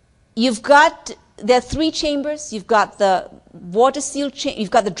 There are 3 chambers. You've got the water-sealed chamber,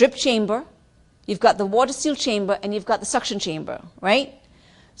 you've got the drip chamber, you've got the water-sealed chamber, and you've got the suction chamber, right?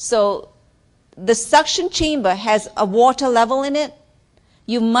 So the suction chamber has a water level in it.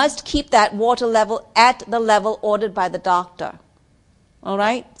 You must keep that water level at the level ordered by the doctor. All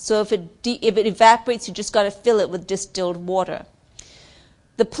right? So if it evaporates, you just got to fill it with distilled water.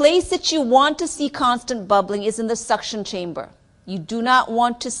 The place that you want to see constant bubbling is in the suction chamber. You do not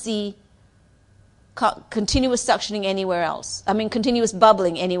want to see continuous suctioning anywhere else. Continuous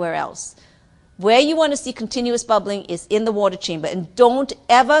bubbling anywhere else. Where you want to see continuous bubbling is in the water chamber. And don't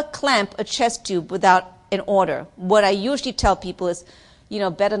ever clamp a chest tube without an order. What I usually tell people is,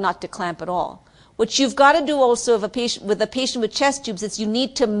 better not to clamp at all. What you've got to do also with a patient with chest tubes is you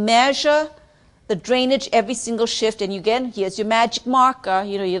need to measure the drainage every single shift. And again, here's your magic marker,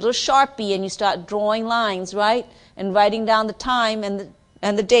 your little Sharpie, and you start drawing lines, right? And writing down the time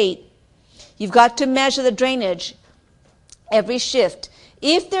and the date. You've got to measure the drainage every shift.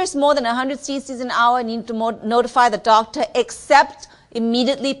 If there's more than 100 cc's an hour, you need to notify the doctor, except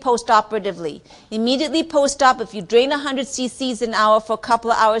immediately post-operatively. Immediately post-op, if you drain 100 cc's an hour for a couple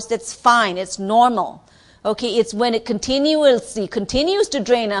of hours, that's fine. It's normal. Okay, it's when it continues to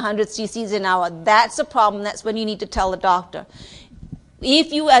drain 100 cc's an hour, that's a problem. That's when you need to tell the doctor.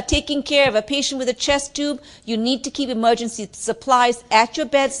 If you are taking care of a patient with a chest tube, you need to keep emergency supplies at your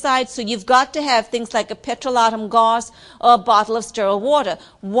bedside, so you've got to have things like a petrolatum gauze or a bottle of sterile water.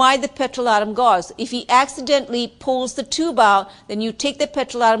 Why the petrolatum gauze? If he accidentally pulls the tube out, then you take the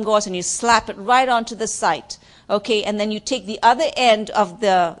petrolatum gauze and you slap it right onto the site. Okay, and then you take the other end of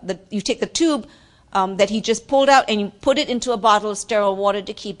you take the tube that he just pulled out and you put it into a bottle of sterile water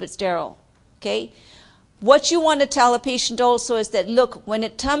to keep it sterile. Okay? What you want to tell a patient also is that, look, when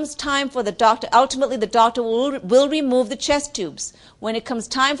it comes time for the doctor, ultimately the doctor will remove the chest tubes. When it comes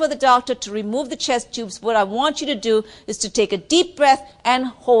time for the doctor to remove the chest tubes, what I want you to do is to take a deep breath and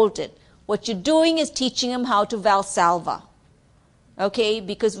hold it. What you're doing is teaching him how to Valsalva. Okay,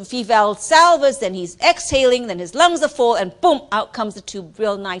 because if he Valsalvas, then he's exhaling, then his lungs are full, and boom, out comes the tube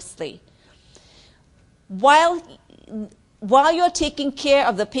real nicely. While you're taking care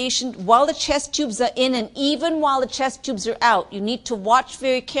of the patient, while the chest tubes are in, and even while the chest tubes are out, you need to watch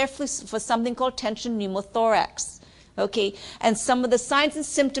very carefully for something called tension pneumothorax. Okay, and some of the signs and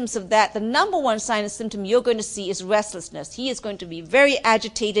symptoms of that, the number one sign and symptom you're going to see is restlessness. He is going to be very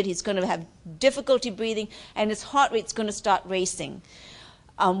agitated, he's going to have difficulty breathing, and his heart rate's going to start racing.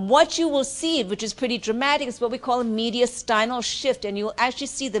 What you will see, which is pretty dramatic, is what we call a mediastinal shift, and you'll actually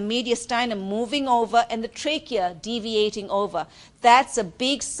see the mediastinum moving over and the trachea deviating over. That's a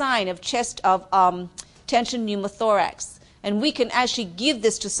big sign of tension pneumothorax. And we can actually give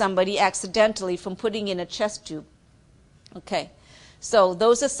this to somebody accidentally from putting in a chest tube. Okay, so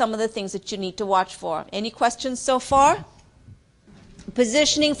those are some of the things that you need to watch for. Any questions so far?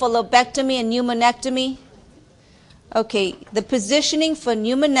 Positioning for lobectomy and pneumonectomy. Okay, the positioning for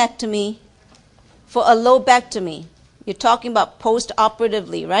pneumonectomy for a lobectomy. You're talking about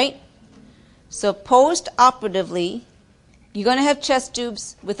post-operatively, right? So post-operatively, you're going to have chest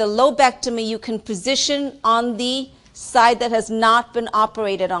tubes. With a lobectomy, you can position on the side that has not been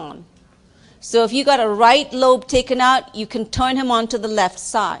operated on. So if you got a right lobe taken out, you can turn him onto the left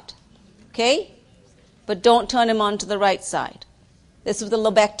side. Okay? But don't turn him onto the right side. This is the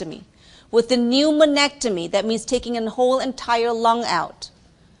lobectomy. With the pneumonectomy, that means taking a whole entire lung out.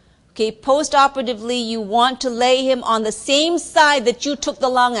 Okay, post-operatively, you want to lay him on the same side that you took the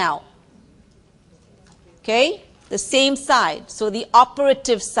lung out. Okay? The same side. So the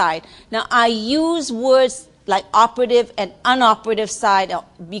operative side. Now, I use words like operative and unoperative side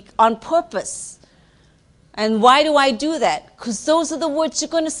on purpose. And why do I do that? Because those are the words you're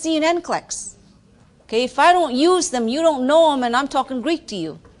going to see in NCLEX. Okay, if I don't use them, you don't know them, and I'm talking Greek to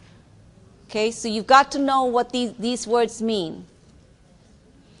you. Okay, so you've got to know what these words mean.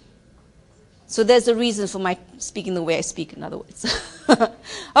 So there's a reason for my speaking the way I speak, in other words.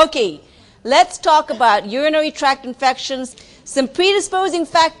 Okay, let's talk about urinary tract infections. Some predisposing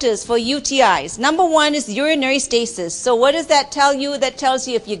factors for UTIs. Number one is urinary stasis. So what does that tell you? That tells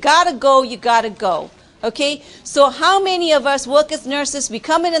you if you gotta go, you gotta go. Okay, so how many of us work as nurses? We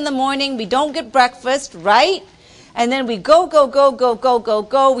come in the morning, we don't get breakfast, right? And then we go.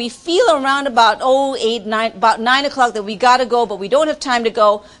 We feel around about 9 o'clock that we got to go, but we don't have time to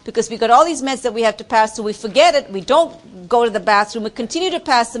go because we got all these meds that we have to pass, so we forget it. We don't go to the bathroom. We continue to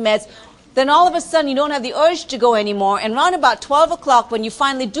pass the meds. Then all of a sudden you don't have the urge to go anymore. And around about 12 o'clock when you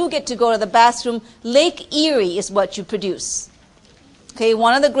finally do get to go to the bathroom, Lake Erie is what you produce. Okay,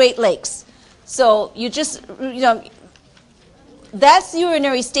 one of the Great Lakes. So you just, that's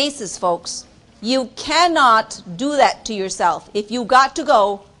urinary stasis, folks. You cannot do that to yourself. If you got to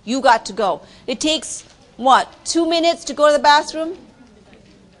go, you got to go. It takes, what, 2 minutes to go to the bathroom?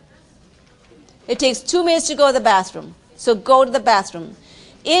 It takes 2 minutes to go to the bathroom. So go to the bathroom.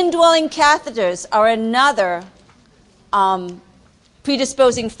 Indwelling catheters are another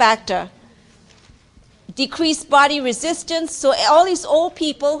predisposing factor. Decreased body resistance. So all these old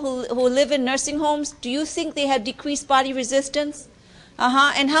people who live in nursing homes, do you think they have decreased body resistance?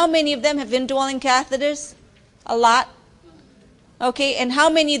 And how many of them have indwelling catheters? A lot. Okay, and how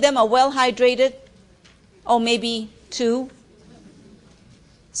many of them are well hydrated? Oh, maybe 2.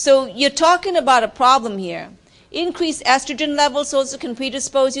 So you're talking about a problem here. Increased estrogen levels also can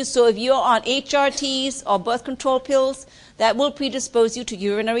predispose you. So if you're on HRTs or birth control pills, that will predispose you to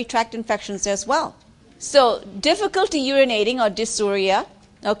urinary tract infections as well. So difficulty urinating or dysuria,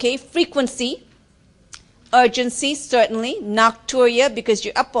 okay, frequency, urgency, certainly, nocturia because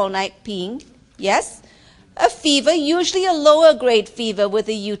you're up all night peeing, yes. A fever, usually a lower grade fever with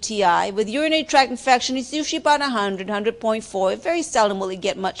a UTI. With urinary tract infection, it's usually about 100, 100.4. Very seldom will it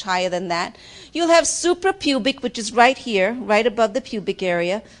get much higher than that. You'll have suprapubic, which is right here, right above the pubic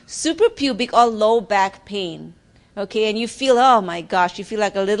area. Suprapubic or low back pain. Okay, and you feel, oh my gosh, you feel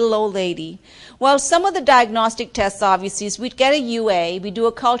like a little old lady. Well, some of the diagnostic tests, obviously, is we'd get a UA, we do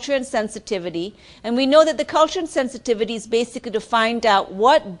a culture and sensitivity, and we know that the culture and sensitivity is basically to find out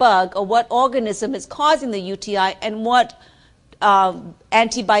what bug or what organism is causing the UTI and what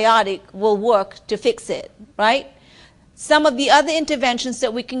antibiotic will work to fix it, right? Some of the other interventions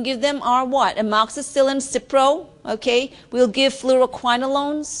that we can give them are what? Amoxicillin, Cipro, okay? We'll give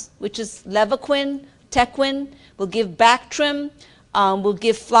fluoroquinolones, which is Levaquin, Tequin. We'll give Bactrim. We'll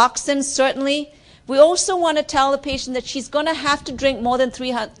give Floxin, certainly. We also want to tell the patient that she's going to have to drink more than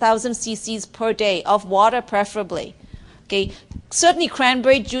 3,000 cc's per day of water, preferably. Okay, certainly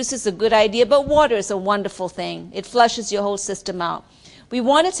cranberry juice is a good idea, but water is a wonderful thing. It flushes your whole system out. We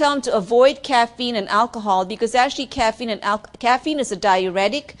want to tell them to avoid caffeine and alcohol because actually caffeine is a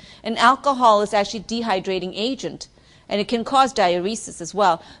diuretic and alcohol is actually a dehydrating agent. And it can cause diuresis as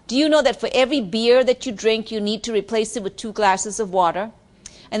well. Do you know that for every beer that you drink, you need to replace it with 2 glasses of water?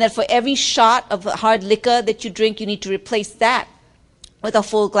 And that for every shot of hard liquor that you drink, you need to replace that with a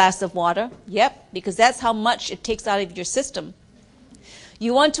full glass of water. Yep, because that's how much it takes out of your system.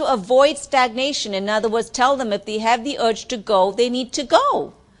 You want to avoid stagnation. In other words, tell them if they have the urge to go, they need to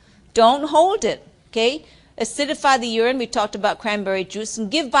go. Don't hold it, okay? Acidify the urine. We talked about cranberry juice. And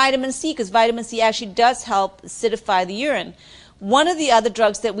give vitamin C, because vitamin C actually does help acidify the urine. One of the other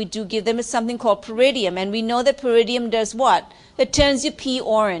drugs that we do give them is something called Pyridium. And we know that Pyridium does what? It turns your pee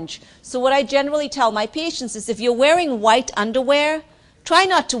orange. So what I generally tell my patients is if you're wearing white underwear, try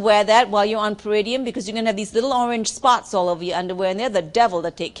not to wear that while you're on Pyridium, because you're going to have these little orange spots all over your underwear, and they're the devil to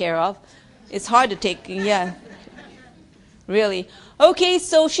take care of. It's hard to take, yeah, really. Okay,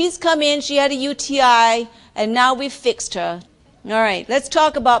 so she's come in, she had a UTI, and now we've fixed her. All right, let's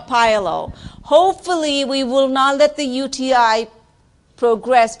talk about pyelo. Hopefully, we will not let the UTI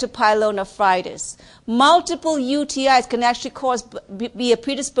progress to pyelonephritis. Multiple UTIs can actually be a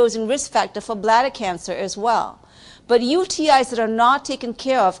predisposing risk factor for bladder cancer as well. But UTIs that are not taken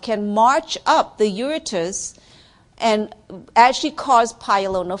care of can march up the ureters and actually cause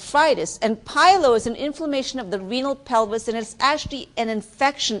pyelonephritis. And pyelo is an inflammation of the renal pelvis, and it's actually an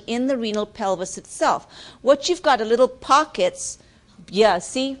infection in the renal pelvis itself. What you've got are little pockets. Yeah,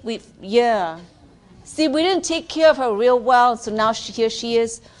 see? See, we didn't take care of her real well, so now here she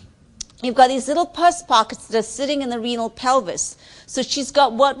is. You've got these little pus pockets that are sitting in the renal pelvis. So she's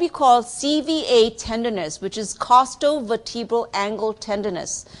got what we call CVA tenderness, which is costovertebral angle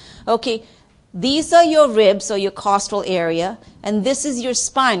tenderness. Okay, these are your ribs or your costal area, and this is your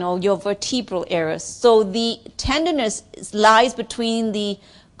spine or your vertebral area. So the tenderness lies between the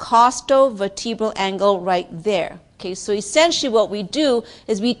costovertebral angle right there. Okay, so essentially what we do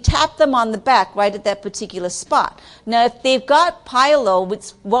is we tap them on the back right at that particular spot. Now, if they've got pyelo,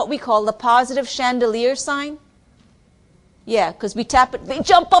 it's what we call the positive chandelier sign. Yeah, because we tap it, they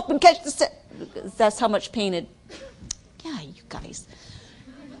jump up and catch the set. That's how much pain it. Yeah, you guys.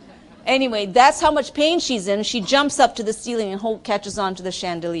 Anyway, that's how much pain she's in. She jumps up to the ceiling and catches onto the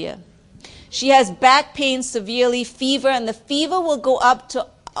chandelier. She has back pain severely, fever, and the fever will go up to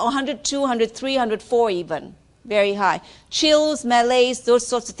 102, 103, 104 even. Very high. Chills, malaise, those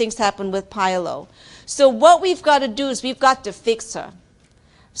sorts of things happen with pyelo. So what we've got to do is we've got to fix her.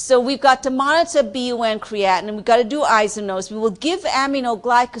 So we've got to monitor BUN creatinine, and we've got to do isonos. We will give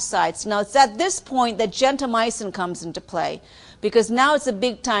aminoglycosides. Now, it's at this point that gentamicin comes into play, because now it's a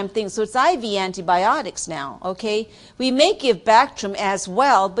big-time thing. So it's IV antibiotics now, okay? We may give Bactrim as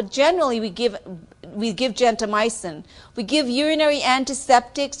well, but generally we give gentamicin. We give urinary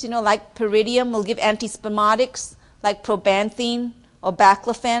antiseptics, like Pyridium. We'll give antispasmodics like probanthine or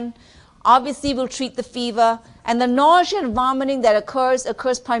baclofen. Obviously, we'll treat the fever. And the nausea and vomiting that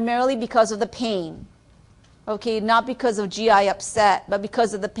occurs primarily because of the pain. Okay, not because of GI upset, but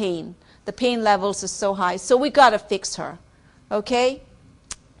because of the pain. The pain levels are so high. So we got to fix her. Okay?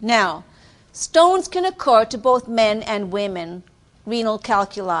 Now, stones can occur to both men and women, renal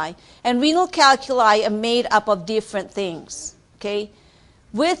calculi. And renal calculi are made up of different things. Okay?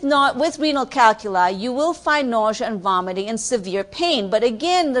 With renal calculi, you will find nausea and vomiting and severe pain. But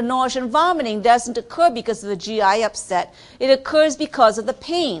again, the nausea and vomiting doesn't occur because of the GI upset. It occurs because of the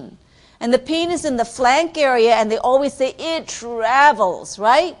pain. And the pain is in the flank area, and they always say it travels,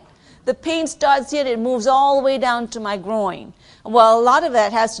 right? The pain starts here, it moves all the way down to my groin. Well, a lot of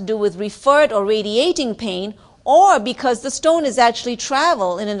that has to do with referred or radiating pain, or because the stone is actually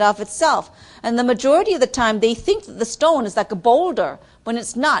travel in and of itself. And the majority of the time, they think that the stone is like a boulder, when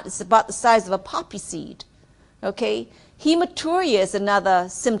it's not. It's about the size of a poppy seed. Okay? Hematuria is another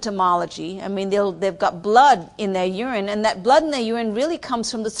symptomology. I mean, they've got blood in their urine, and that blood in their urine really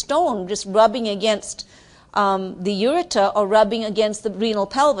comes from the stone just rubbing against the ureter or rubbing against the renal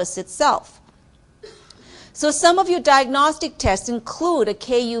pelvis itself. So some of your diagnostic tests include a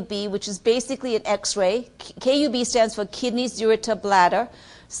KUB, which is basically an X-ray. KUB stands for kidneys, ureter, bladder.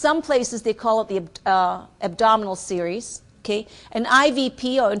 Some places they call it the abdominal series. Okay? An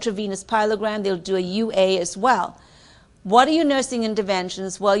IVP or intravenous pyelogram, they'll do a UA as well. What are your nursing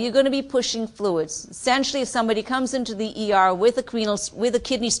interventions? Well, you're going to be pushing fluids. Essentially, if somebody comes into the ER with a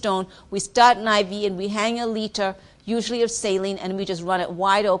kidney stone, we start an IV and we hang a liter, usually of saline, and we just run it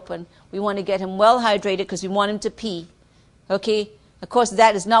wide open. We want to get him well hydrated because we want him to pee. Okay? Of course,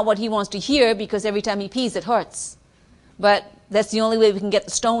 that is not what he wants to hear because every time he pees, it hurts. But that's the only way we can get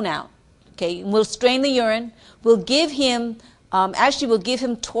the stone out. Okay? We'll strain the urine. We'll give him, we'll give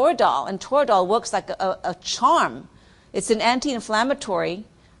him Toradol, and Toradol works like a charm. It's an anti-inflammatory,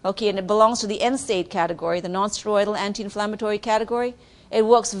 okay, and it belongs to the NSAID category, the non-steroidal anti-inflammatory category. It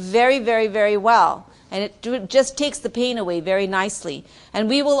works very, very, very well. and it just takes the pain away very nicely. And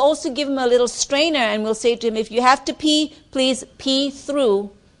we will also give him a little strainer, and we'll say to him, if you have to pee, please pee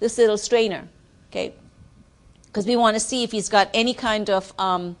through this little strainer, okay? Because we want to see if he's got any kind of,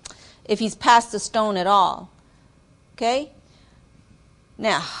 if he's past the stone at all, okay?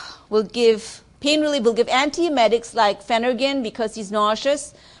 Now, we'll give pain relief, we'll give antiemetics like Phenergan because he's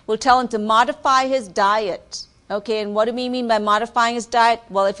nauseous. We'll tell him to modify his diet. Okay, and what do we mean by modifying his diet?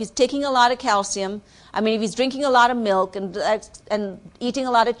 Well, if he's taking a lot of calcium, if he's drinking a lot of milk and eating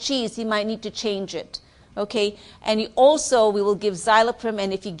a lot of cheese, he might need to change it. Okay, and we will give Xyloprim,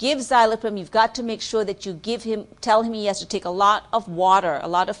 and if you give Xyloprim, you've got to make sure that you tell him he has to take a lot of water, a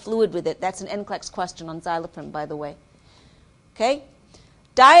lot of fluid with it. That's an NCLEX question on Xyloprim, by the way. Okay?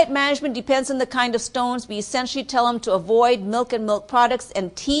 Diet management depends on the kind of stones. We essentially tell him to avoid milk and milk products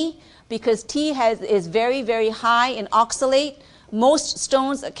and tea, because tea is very, very high in oxalate. Most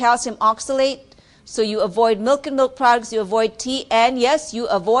stones are calcium oxalate, so you avoid milk and milk products, you avoid tea, and yes, you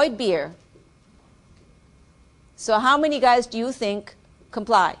avoid beer. So how many guys do you think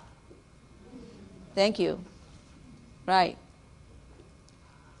comply? Thank you. Right.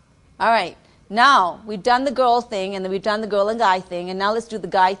 All right. Now, we've done the girl thing, and then we've done the girl and guy thing, and now let's do the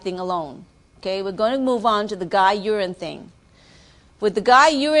guy thing alone. Okay, we're going to move on to the guy urine thing. With the guy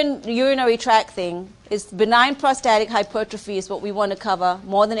urinary tract thing, it's benign prostatic hypertrophy is what we want to cover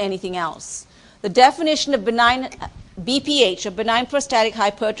more than anything else. The definition of benign BPH, or benign prostatic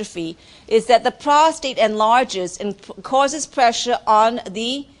hypertrophy, is that the prostate enlarges and causes pressure on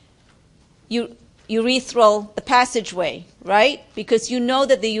the urethral, the passageway, right? Because you know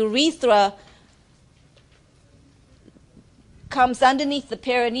that the urethra comes underneath the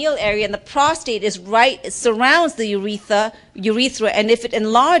perineal area, and the prostate is right, it surrounds the urethra, and if it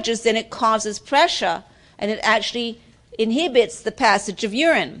enlarges, then it causes pressure, and it actually inhibits the passage of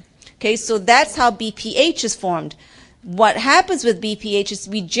urine. Okay, so that's how BPH is formed. What happens with BPH is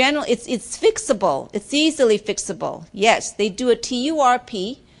it's fixable. It's easily fixable. Yes, they do a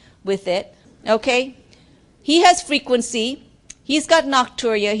TURP with it. Okay, he has frequency. He's got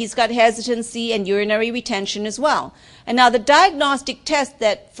nocturia, he's got hesitancy and urinary retention as well. And now the diagnostic test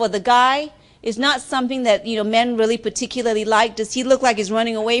that for the guy is not something that men really particularly like. Does he look like he's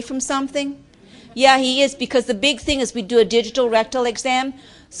running away from something? Yeah, he is, because the big thing is we do a digital rectal exam.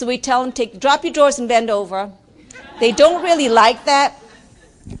 So we tell him, drop your drawers and bend over. They don't really like that.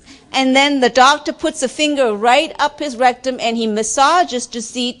 And then the doctor puts a finger right up his rectum and he massages to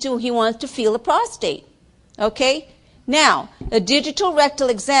see he wants to feel the prostate. Okay? Now, a digital rectal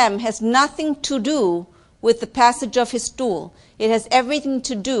exam has nothing to do with the passage of his stool. It has everything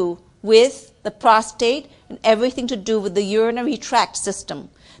to do with the prostate and everything to do with the urinary tract system.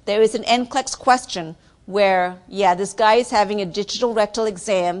 There is an NCLEX question where, this guy is having a digital rectal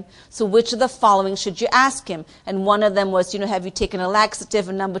exam, so which of the following should you ask him? And one of them was, have you taken a laxative?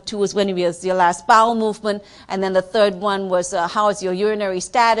 And number 2 was, when was your last bowel movement? And then the third one was, how is your urinary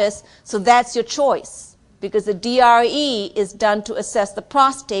status? So that's your choice. Because the DRE is done to assess the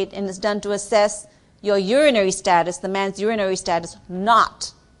prostate and is done to assess your urinary status, the man's urinary status,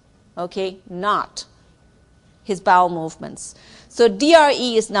 not his bowel movements. So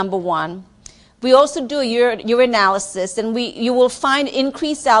DRE is number 1. We also do a urinalysis, and you will find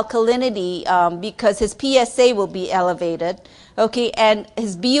increased alkalinity because his PSA will be elevated, okay, and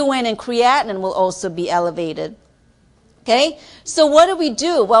his BUN and creatinine will also be elevated. Okay, so what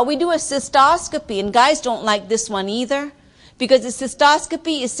do? Well, we do a cystoscopy, and guys don't like this one either, because the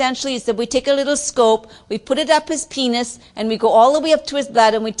cystoscopy essentially is that we take a little scope, we put it up his penis, and we go all the way up to his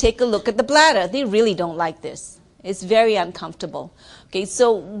bladder, and we take a look at the bladder. They really don't like this. It's very uncomfortable. Okay,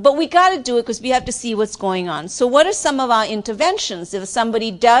 but we got to do it because we have to see what's going on. So what are some of our interventions if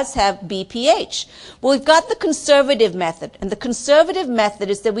somebody does have BPH? Well, we've got the conservative method, and the conservative method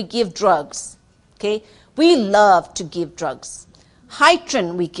is that we give drugs. Okay. We love to give drugs.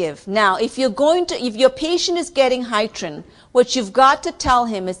 Hytrin we give. Now, if your patient is getting Hytrin, what you've got to tell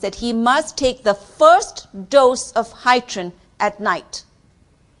him is that he must take the first dose of Hytrin at night.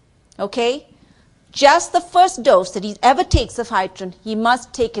 Okay? Just the first dose that he ever takes of Hytrin, he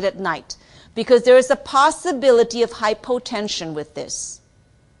must take it at night, because there is a possibility of hypotension with this.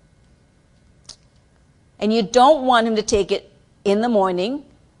 And you don't want him to take it in the morning,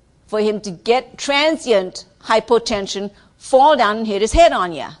 for him to get transient hypotension, fall down and hit his head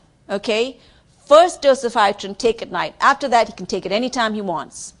on you. Okay? First dose of Hytrin, take at night. After that, he can take it anytime he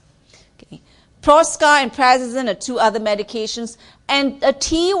wants. Okay. Proscar and Prazosin are 2 other medications. And a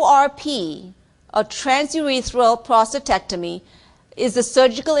TURP, a transurethral prostatectomy, is a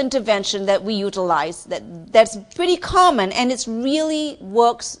surgical intervention that we utilize that's pretty common, and it really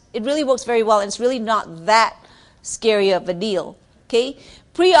works very well, and it's really not that scary of a deal. Okay?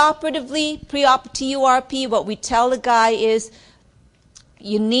 Preoperatively, pre-op TURP, what we tell the guy is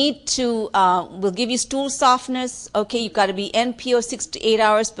you need to, we'll give you stool softeners. Okay, you've got to be NPO 6 to 8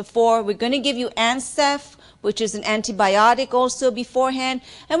 hours before. We're going to give you Ancef, which is an antibiotic also beforehand,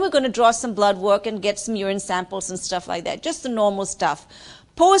 and we're going to draw some blood work and get some urine samples and stuff like that, just the normal stuff.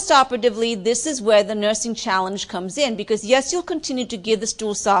 Post-operatively, this is where the nursing challenge comes in, because yes, you'll continue to give the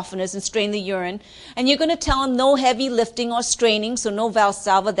stool softeners and strain the urine, and you're going to tell them no heavy lifting or straining, so no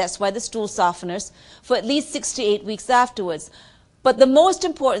Valsalva, that's why the stool softeners, for at least 6 to 8 weeks afterwards. But the most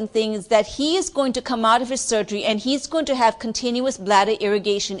important thing is that he is going to come out of his surgery and he's going to have continuous bladder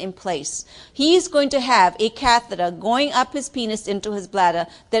irrigation in place. He is going to have a catheter going up his penis into his bladder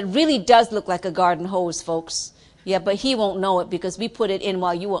that really does look like a garden hose, folks. Yeah, but he won't know it because we put it in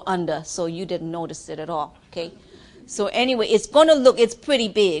while you were under, so you didn't notice it at all, okay? So anyway, it's going to look, it's pretty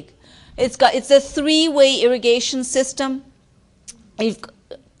big. It's a 3-way irrigation system.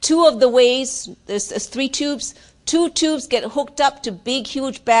 Two of the ways, there's 3 tubes. 2 tubes get hooked up to big,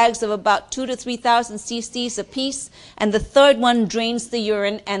 huge bags of about 2,000 to 3,000 cc's a piece, and the third one drains the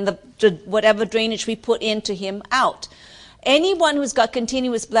urine and the whatever drainage we put into him out. Anyone who's got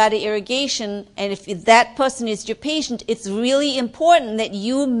continuous bladder irrigation, and if that person is your patient, it's really important that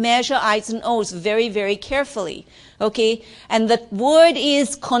you measure I's and O's very, very carefully. Okay? And the word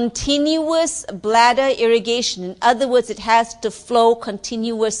is continuous bladder irrigation. In other words, it has to flow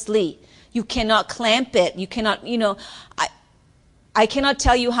continuously. You cannot clamp it. You cannot, I cannot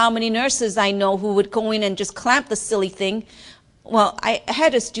tell you how many nurses I know who would go in and just clamp the silly thing. Well, I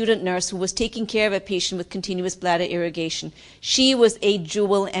had a student nurse who was taking care of a patient with continuous bladder irrigation. She was a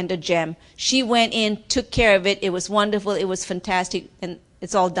jewel and a gem. She went in, took care of it. It was wonderful. It was fantastic. And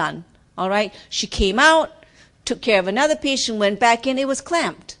it's all done. All right? She came out, took care of another patient, went back in. It was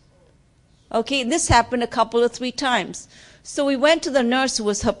clamped. Okay? This happened a couple of 3 times. So we went to the nurse who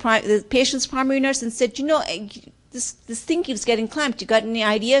was the patient's primary nurse and said, this thing keeps getting clamped. You got any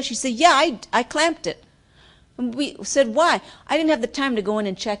idea? She said, yeah, I clamped it. And we said, why? I didn't have the time to go in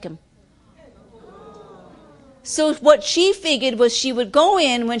and check him. So what she figured was she would go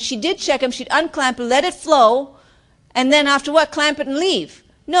in, when she did check him, she'd unclamp it, let it flow, and then after what, clamp it and leave.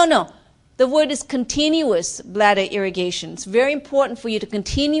 No. The word is continuous bladder irrigation. It's very important for you to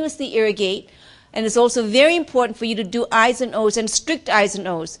continuously irrigate. And it's also very important for you to do I's and O's and strict I's and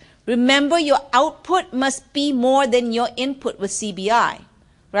O's. Remember, your output must be more than your input with CBI,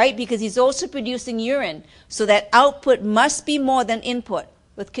 right? Because he's also producing urine. So that output must be more than input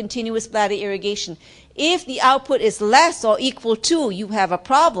with continuous bladder irrigation. If the output is less or equal to, you have a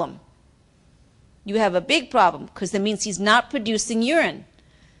problem. You have a big problem, because that means he's not producing urine.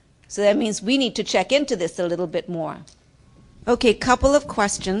 So that means we need to check into this a little bit more. Okay, couple of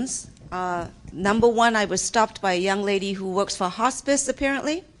questions. Number one, I was stopped by a young lady who works for hospice,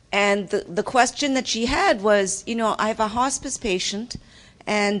 apparently. And the question that she had was, I have a hospice patient,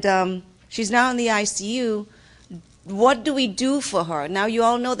 and she's now in the ICU. What do we do for her? Now, you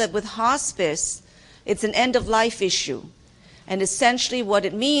all know that with hospice, it's an end-of-life issue. And essentially what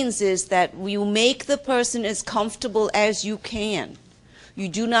it means is that you make the person as comfortable as you can. You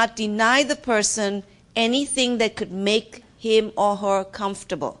do not deny the person anything that could make him or her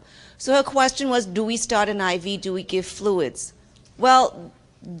comfortable. So her question was, do we start an IV? Do we give fluids? Well,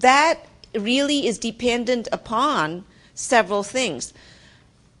 that really is dependent upon several things.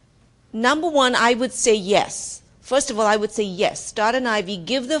 Number one, I would say yes. First of all, I would say yes. Start an IV.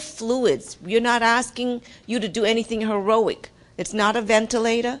 Give the fluids. We're not asking you to do anything heroic. It's not a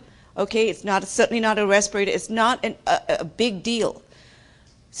ventilator. Okay? It's certainly not a respirator. It's not a big deal.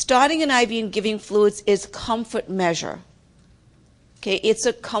 Starting an IV and giving fluids is comfort measure. Okay, it's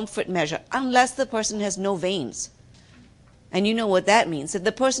a comfort measure, unless the person has no veins. And you know what that means. If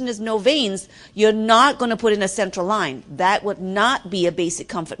the person has no veins, you're not going to put in a central line. That would not be a basic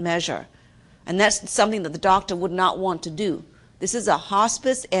comfort measure. And that's something that the doctor would not want to do. This is a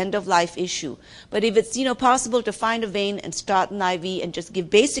hospice end-of-life issue. But if it's, possible to find a vein and start an IV and just give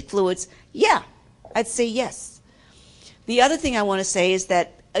basic fluids, yeah, I'd say yes. The other thing I want to say is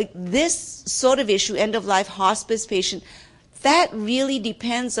that this sort of issue, end-of-life hospice patient, that really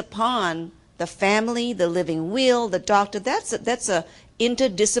depends upon the family, the living will, the doctor. That's a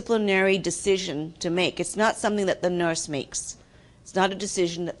interdisciplinary decision to make. It's not something that the nurse makes. It's not a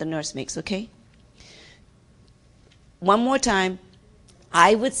decision that the nurse makes, okay? One more time,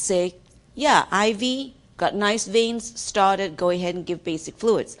 I would say, yeah, IV, got nice veins, started, go ahead and give basic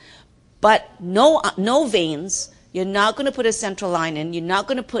fluids. But no veins, You're not going to put a central line in. You're not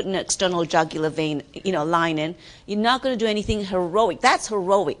going to put an external jugular vein, line in. You're not going to do anything heroic. That's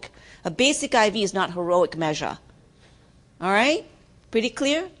heroic. A basic IV is not heroic measure. All right? Pretty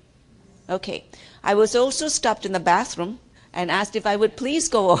clear? Okay. I was also stopped in the bathroom and asked if I would please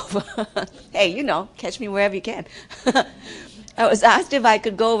go over. Hey, catch me wherever you can. I was asked if I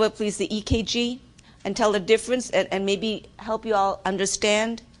could go over, please, the EKG and tell the difference and maybe help you all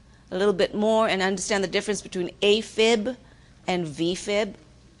understand a little bit more and understand the difference between AFib and VFib.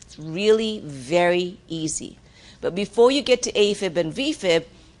 It's really very easy. But before you get to AFib and VFib,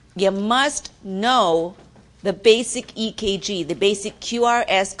 you must know the basic EKG, the basic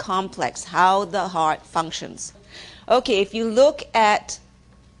QRS complex, how the heart functions. Okay, if you look at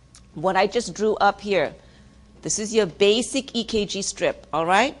what I just drew up here, this is your basic EKG strip, all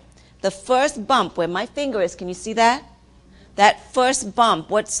right? The first bump, where my finger is, can you see that? That first bump,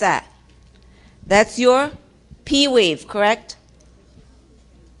 what's that? That's your P wave, correct?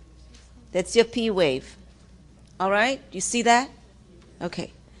 That's your P wave. All right? Do you see that?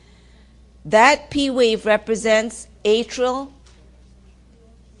 Okay. That P wave represents atrial,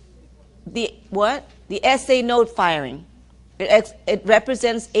 the what? The SA node firing. It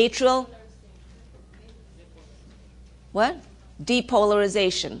represents atrial, what?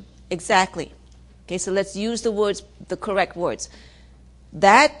 Depolarization. Exactly. Okay, so let's use the correct words.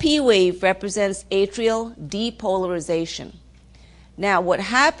 That P wave represents atrial depolarization. Now, what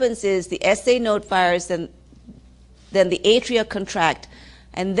happens is the SA node fires, then the atria contract,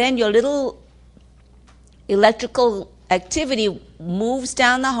 and then your little electrical activity moves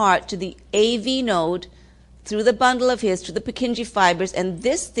down the heart to the AV node through the bundle of His to the Purkinje fibers, and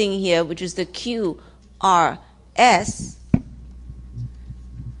this thing here, which is the QRS,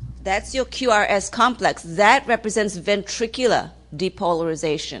 that's your QRS complex. That represents ventricular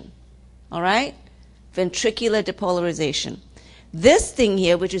depolarization. All right? Ventricular depolarization. This thing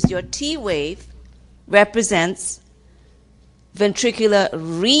here, which is your T wave, represents ventricular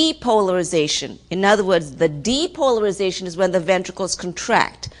repolarization. In other words, the depolarization is when the ventricles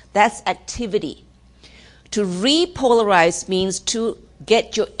contract. That's activity. To repolarize means to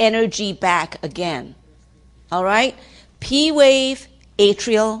get your energy back again. All right? P wave,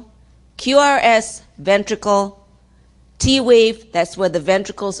 atrial, QRS, ventricle, T wave, that's where the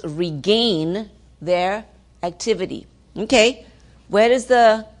ventricles regain their activity. Okay? Where does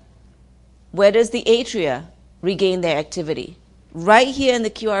the atria regain their activity? Right here in the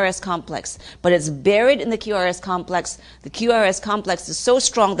QRS complex. But it's buried in the QRS complex. The QRS complex is so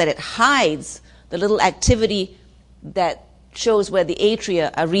strong that it hides the little activity that shows where the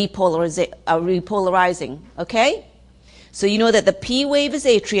atria are repolarizing. Okay? So you know that the P wave is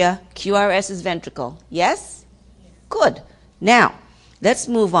atria, QRS is ventricle. Yes? Good. Now, let's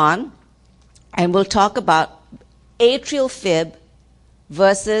move on, and we'll talk about atrial fib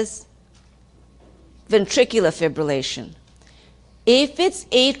versus ventricular fibrillation. If it's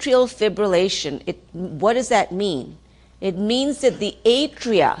atrial fibrillation, what does that mean? It means that the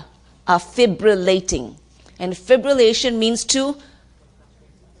atria are fibrillating. And fibrillation means to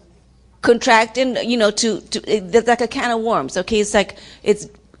contract and, it's like a can of worms, okay? It's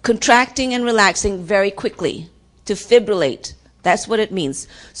contracting and relaxing very quickly. To fibrillate. That's what it means.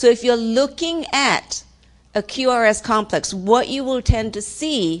 So if you're looking at a QRS complex, what you will tend to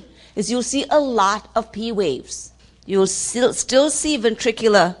see is you'll see a lot of P waves. You'll still see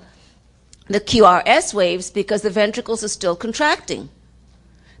the QRS waves, because the ventricles are still contracting.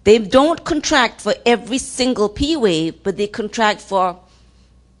 They don't contract for every single P wave, but they contract for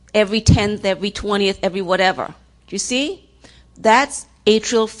every 10th, every 20th, every whatever. Do you see? That's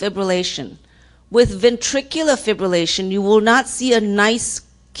atrial fibrillation. With ventricular fibrillation, you will not see a nice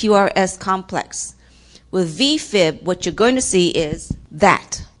QRS complex. With VFib, what you're going to see is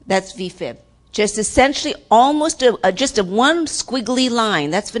that. That's VFib. Just essentially almost just a one squiggly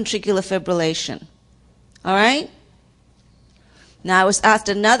line. That's ventricular fibrillation. All right? Now, I was asked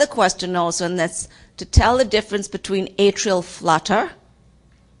another question also, and that's to tell the difference between atrial flutter.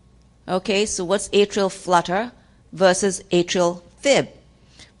 Okay, so what's atrial flutter versus atrial fib?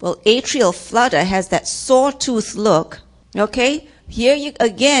 Well, atrial flutter has that sawtooth look. Okay? Here,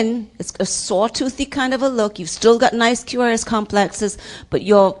 again, it's a sawtoothy kind of a look. You've still got nice QRS complexes, but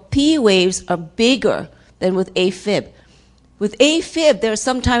your P waves are bigger than with AFib. With AFib, there are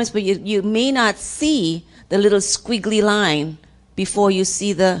some times where you may not see the little squiggly line before you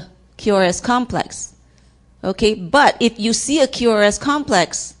see the QRS complex. Okay? But if you see a QRS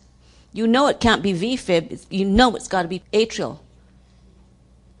complex, you know it can't be VFib. You know it's got to be atrial.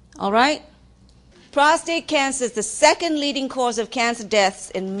 All right? Prostate cancer is the second leading cause of cancer deaths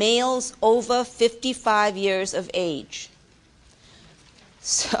in males over 55 years of age.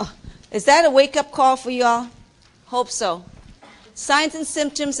 So, is that a wake-up call for y'all? Hope so. Signs and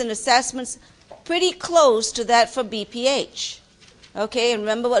symptoms and assessments pretty close to that for BPH. Okay, and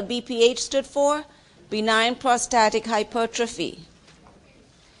remember what BPH stood for? Benign prostatic hypertrophy.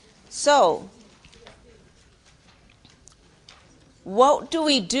 So, what do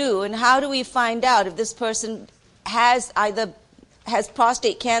we do and how do we find out if this person has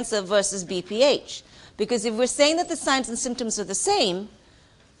prostate cancer versus BPH? Because if we're saying that the signs and symptoms are the same,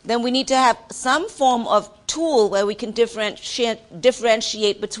 then we need to have some form of tool where we can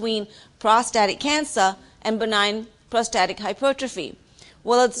differentiate between prostatic cancer and benign prostatic hypertrophy.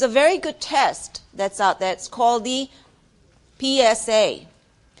 Well, it's a very good test that's out there. It's called the PSA,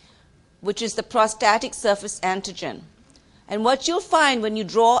 which is the prostatic surface antigen. And what you'll find when you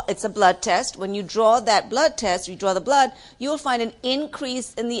draw, it's a blood test, when you draw that blood test, you draw the blood, you'll find an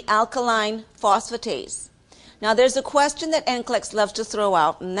increase in the alkaline phosphatase. Now, there's a question that NCLEX loves to throw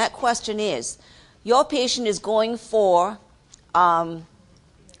out, and that question is, your patient is going for a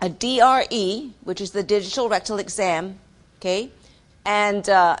DRE, which is the digital rectal exam, okay, and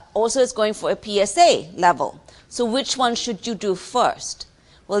also it's going for a PSA level. So which one should you do first?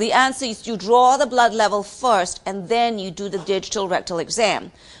 Well, the answer is you draw the blood level first, and then you do the digital rectal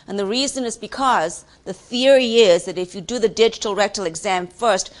exam. And the reason is because the theory is that if you do the digital rectal exam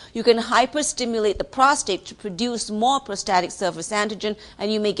first, you can hyperstimulate the prostate to produce more prostatic surface antigen,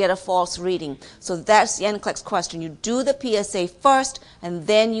 and you may get a false reading. So that's the NCLEX question. You do the PSA first, and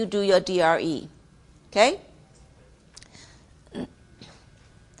then you do your DRE. Okay?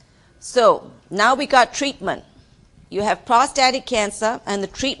 So now we got treatment. You have prostatic cancer, and the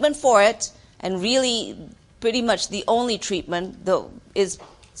treatment for it, and really pretty much the only treatment, though, is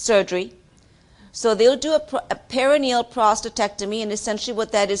surgery. So they'll do a perineal prostatectomy, and essentially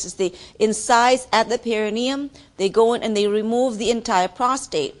what that is they incise at the perineum, they go in and they remove the entire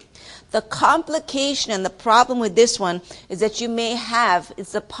prostate. The complication and the problem with this one is that you may have,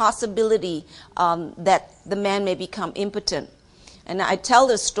 it's a possibility that the man may become impotent. And I tell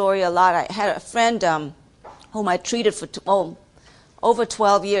this story a lot. I had a friend whom I treated for over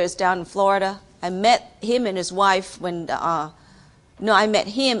 12 years down in Florida. I met him and his wife when, I met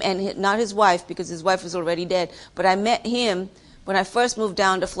him and not his wife because his wife was already dead, but I met him when I first moved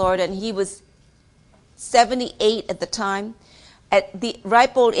down to Florida, and he was 78 at the time. At the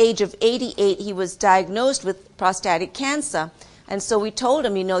ripe old age of 88, he was diagnosed with prostatic cancer. And so we told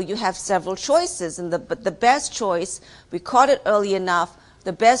him, you have several choices, but the best choice, we caught it early enough,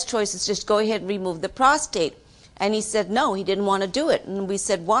 the best choice is just go ahead and remove the prostate. And he said no, he didn't want to do it. And we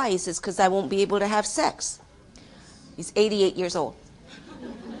said, why? He says, because I won't be able to have sex. He's 88 years old.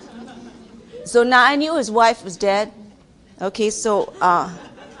 So now I knew his wife was dead. Okay, so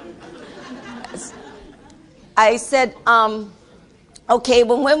I said, okay,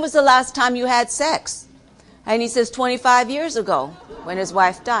 well, when was the last time you had sex? And he says, 25 years ago, when his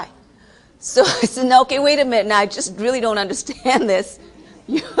wife died. So I said, no, okay, wait a minute. Now, I just really don't understand this.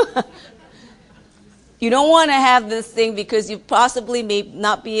 You don't want to have this thing because you possibly may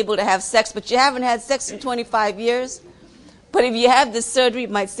not be able to have sex, but you haven't had sex in 25 years. But if you have this surgery,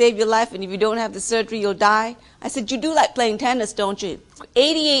 it might save your life, and if you don't have the surgery, you'll die. I said, you do like playing tennis, don't you?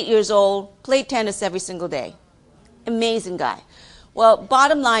 88 years old, played tennis every single day. Amazing guy. Well,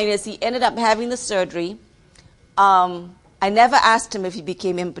 bottom line is he ended up having the surgery. I never asked him if he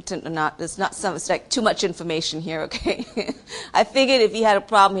became impotent or not. It's like too much information here, okay? I figured if he had a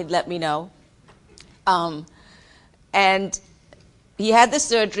problem, he'd let me know. And he had the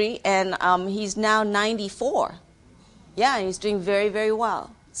surgery, and he's now 94. Yeah, he's doing very, very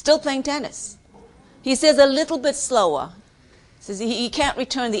well. Still playing tennis. He says a little bit slower. He says he can't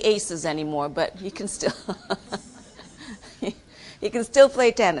return the aces anymore, but he can still he can still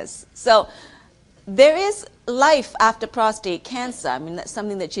play tennis. So there is life after prostate cancer. I mean, that's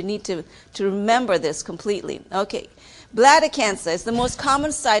something that you need to remember this completely. Okay. Bladder cancer is the most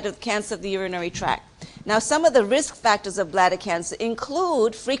common site of cancer of the urinary tract. Now, some of the risk factors of bladder cancer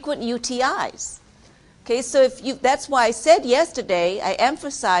include frequent UTIs. Okay, so that's why I said yesterday, I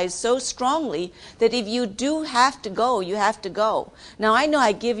emphasized so strongly that if you do have to go, you have to go. Now, I know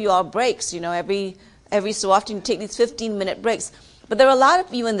I give you all breaks, every so often you take these 15-minute breaks. But there are a lot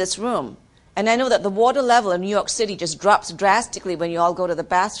of you in this room, and I know that the water level in New York City just drops drastically when you all go to the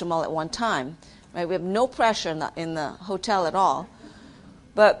bathroom all at one time. Right? We have no pressure in the hotel at all.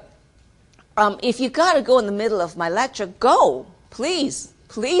 But if you got to go in the middle of my lecture, go. Please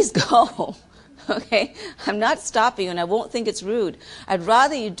go. Okay? I'm not stopping you, and I won't think it's rude. I'd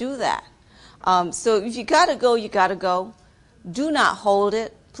rather you do that. So if you got to go, you got to go. Do not hold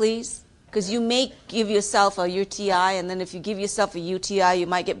it, please, because you may give yourself a UTI, and then if you give yourself a UTI, you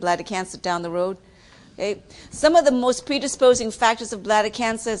might get bladder cancer down the road. Okay? Some of the most predisposing factors of bladder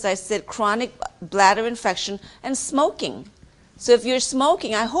cancer, as I said, chronic bladder infection and smoking. So if you're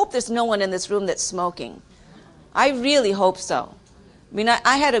smoking, I hope there's no one in this room that's smoking. I really hope so. I mean,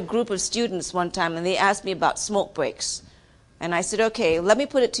 I had a group of students one time, and they asked me about smoke breaks. And I said, okay, let me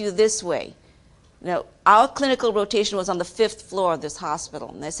put it to you this way. Now, our clinical rotation was on the 5th floor of this hospital.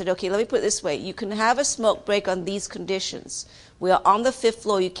 And I said, okay, let me put it this way. You can have a smoke break on these conditions. We are on the 5th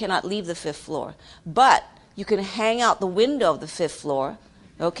floor. You cannot leave the 5th floor. But you can hang out the window of the 5th floor,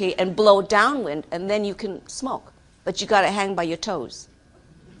 okay, and blow downwind, and then you can smoke. But you got to hang by your toes.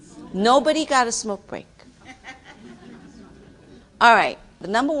 Nobody got a smoke break. All right, the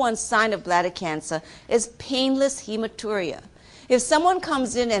number one sign of bladder cancer is painless hematuria. If someone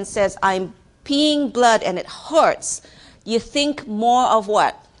comes in and says, I'm peeing blood and it hurts, you think more of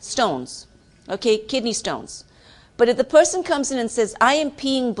what? Stones, okay, kidney stones. But if the person comes in and says, I am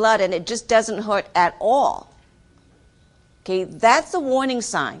peeing blood and it just doesn't hurt at all, okay, that's a warning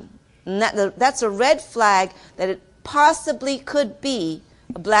sign. And that's a red flag that it possibly could be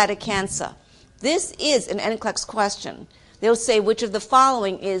a bladder cancer. This is an NCLEX question. They'll say which of the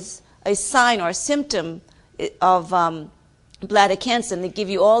following is a sign or a symptom of bladder cancer, and they give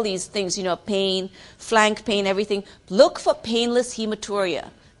you all these things, you know, pain, flank pain, everything. Look for painless hematuria.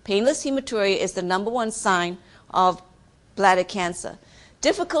 Painless hematuria is the number one sign of bladder cancer.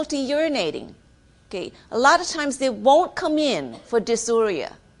 Difficulty urinating. Okay, a lot of times they won't come in for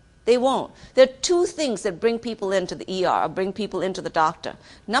dysuria. They won't. There are two things that bring people into the ER, or bring people into the doctor.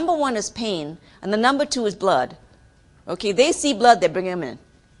 Number one is pain, and the number two is blood. Okay, they see blood, they bring them in.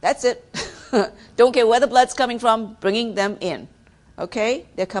 That's it. Don't care where the blood's coming from, bringing them in. Okay,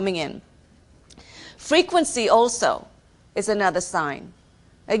 they're coming in. Frequency also is another sign.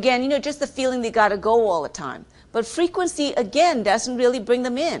 Again, you know, just the feeling they got to go all the time. But frequency, again, doesn't really bring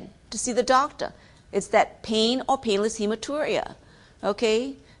them in to see the doctor. It's that pain or painless hematuria.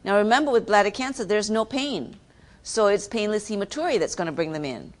 Okay? Now remember, with bladder cancer, there's no pain. So it's painless hematuria that's going to bring them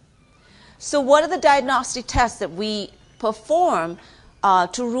in. So what are the diagnostic tests that we perform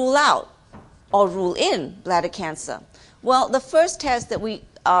to rule out or rule in bladder cancer? Well, the first test that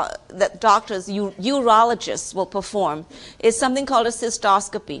doctors, urologists will perform is something called a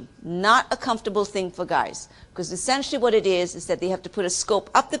cystoscopy. Not a comfortable thing for guys, because essentially what it is that they have to put a scope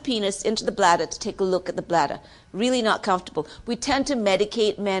up the penis into the bladder to take a look at the bladder. Really not comfortable. We tend to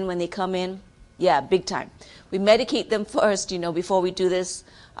medicate men when they come in. Yeah, big time. We medicate them first, you know, before we do this,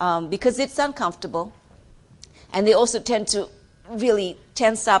 because it's uncomfortable. And they also tend to really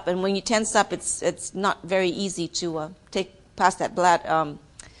tense up, and when you tense up, it's not very easy to pass that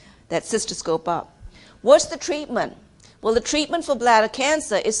cystoscope up. What's the treatment? Well, the treatment for bladder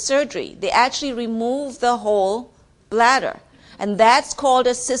cancer is surgery. They actually remove the whole bladder, and that's called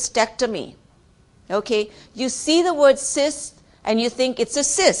a cystectomy. Okay? You see the word cyst, and you think it's a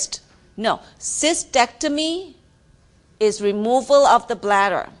cyst. No, cystectomy is removal of the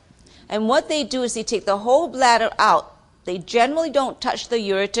bladder. And what they do is they take the whole bladder out. They generally don't touch the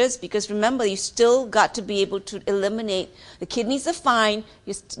ureters, because remember, you still got to be able to eliminate. The kidneys are fine.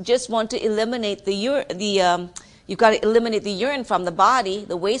 You just want to eliminate you've got to eliminate the urine from the body,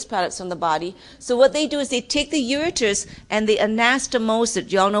 the waste products from the body. So what they do is they take the ureters and they anastomose it.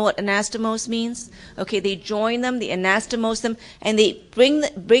 Do y'all know what anastomose means? Okay, they join them, they anastomose them, and they bring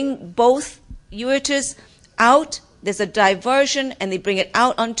both ureters out. There's a diversion, and they bring it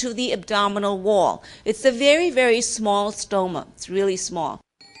out onto the abdominal wall. It's a very, very small stoma. It's really small.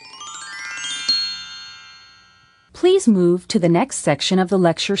 Please move to the next section of the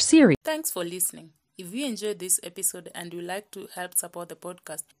lecture series. Thanks for listening. If you enjoyed this episode and you'd like to help support the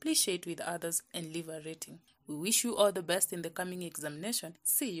podcast, please share it with others and leave a rating. We wish you all the best in the coming examination.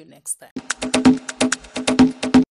 See you next time.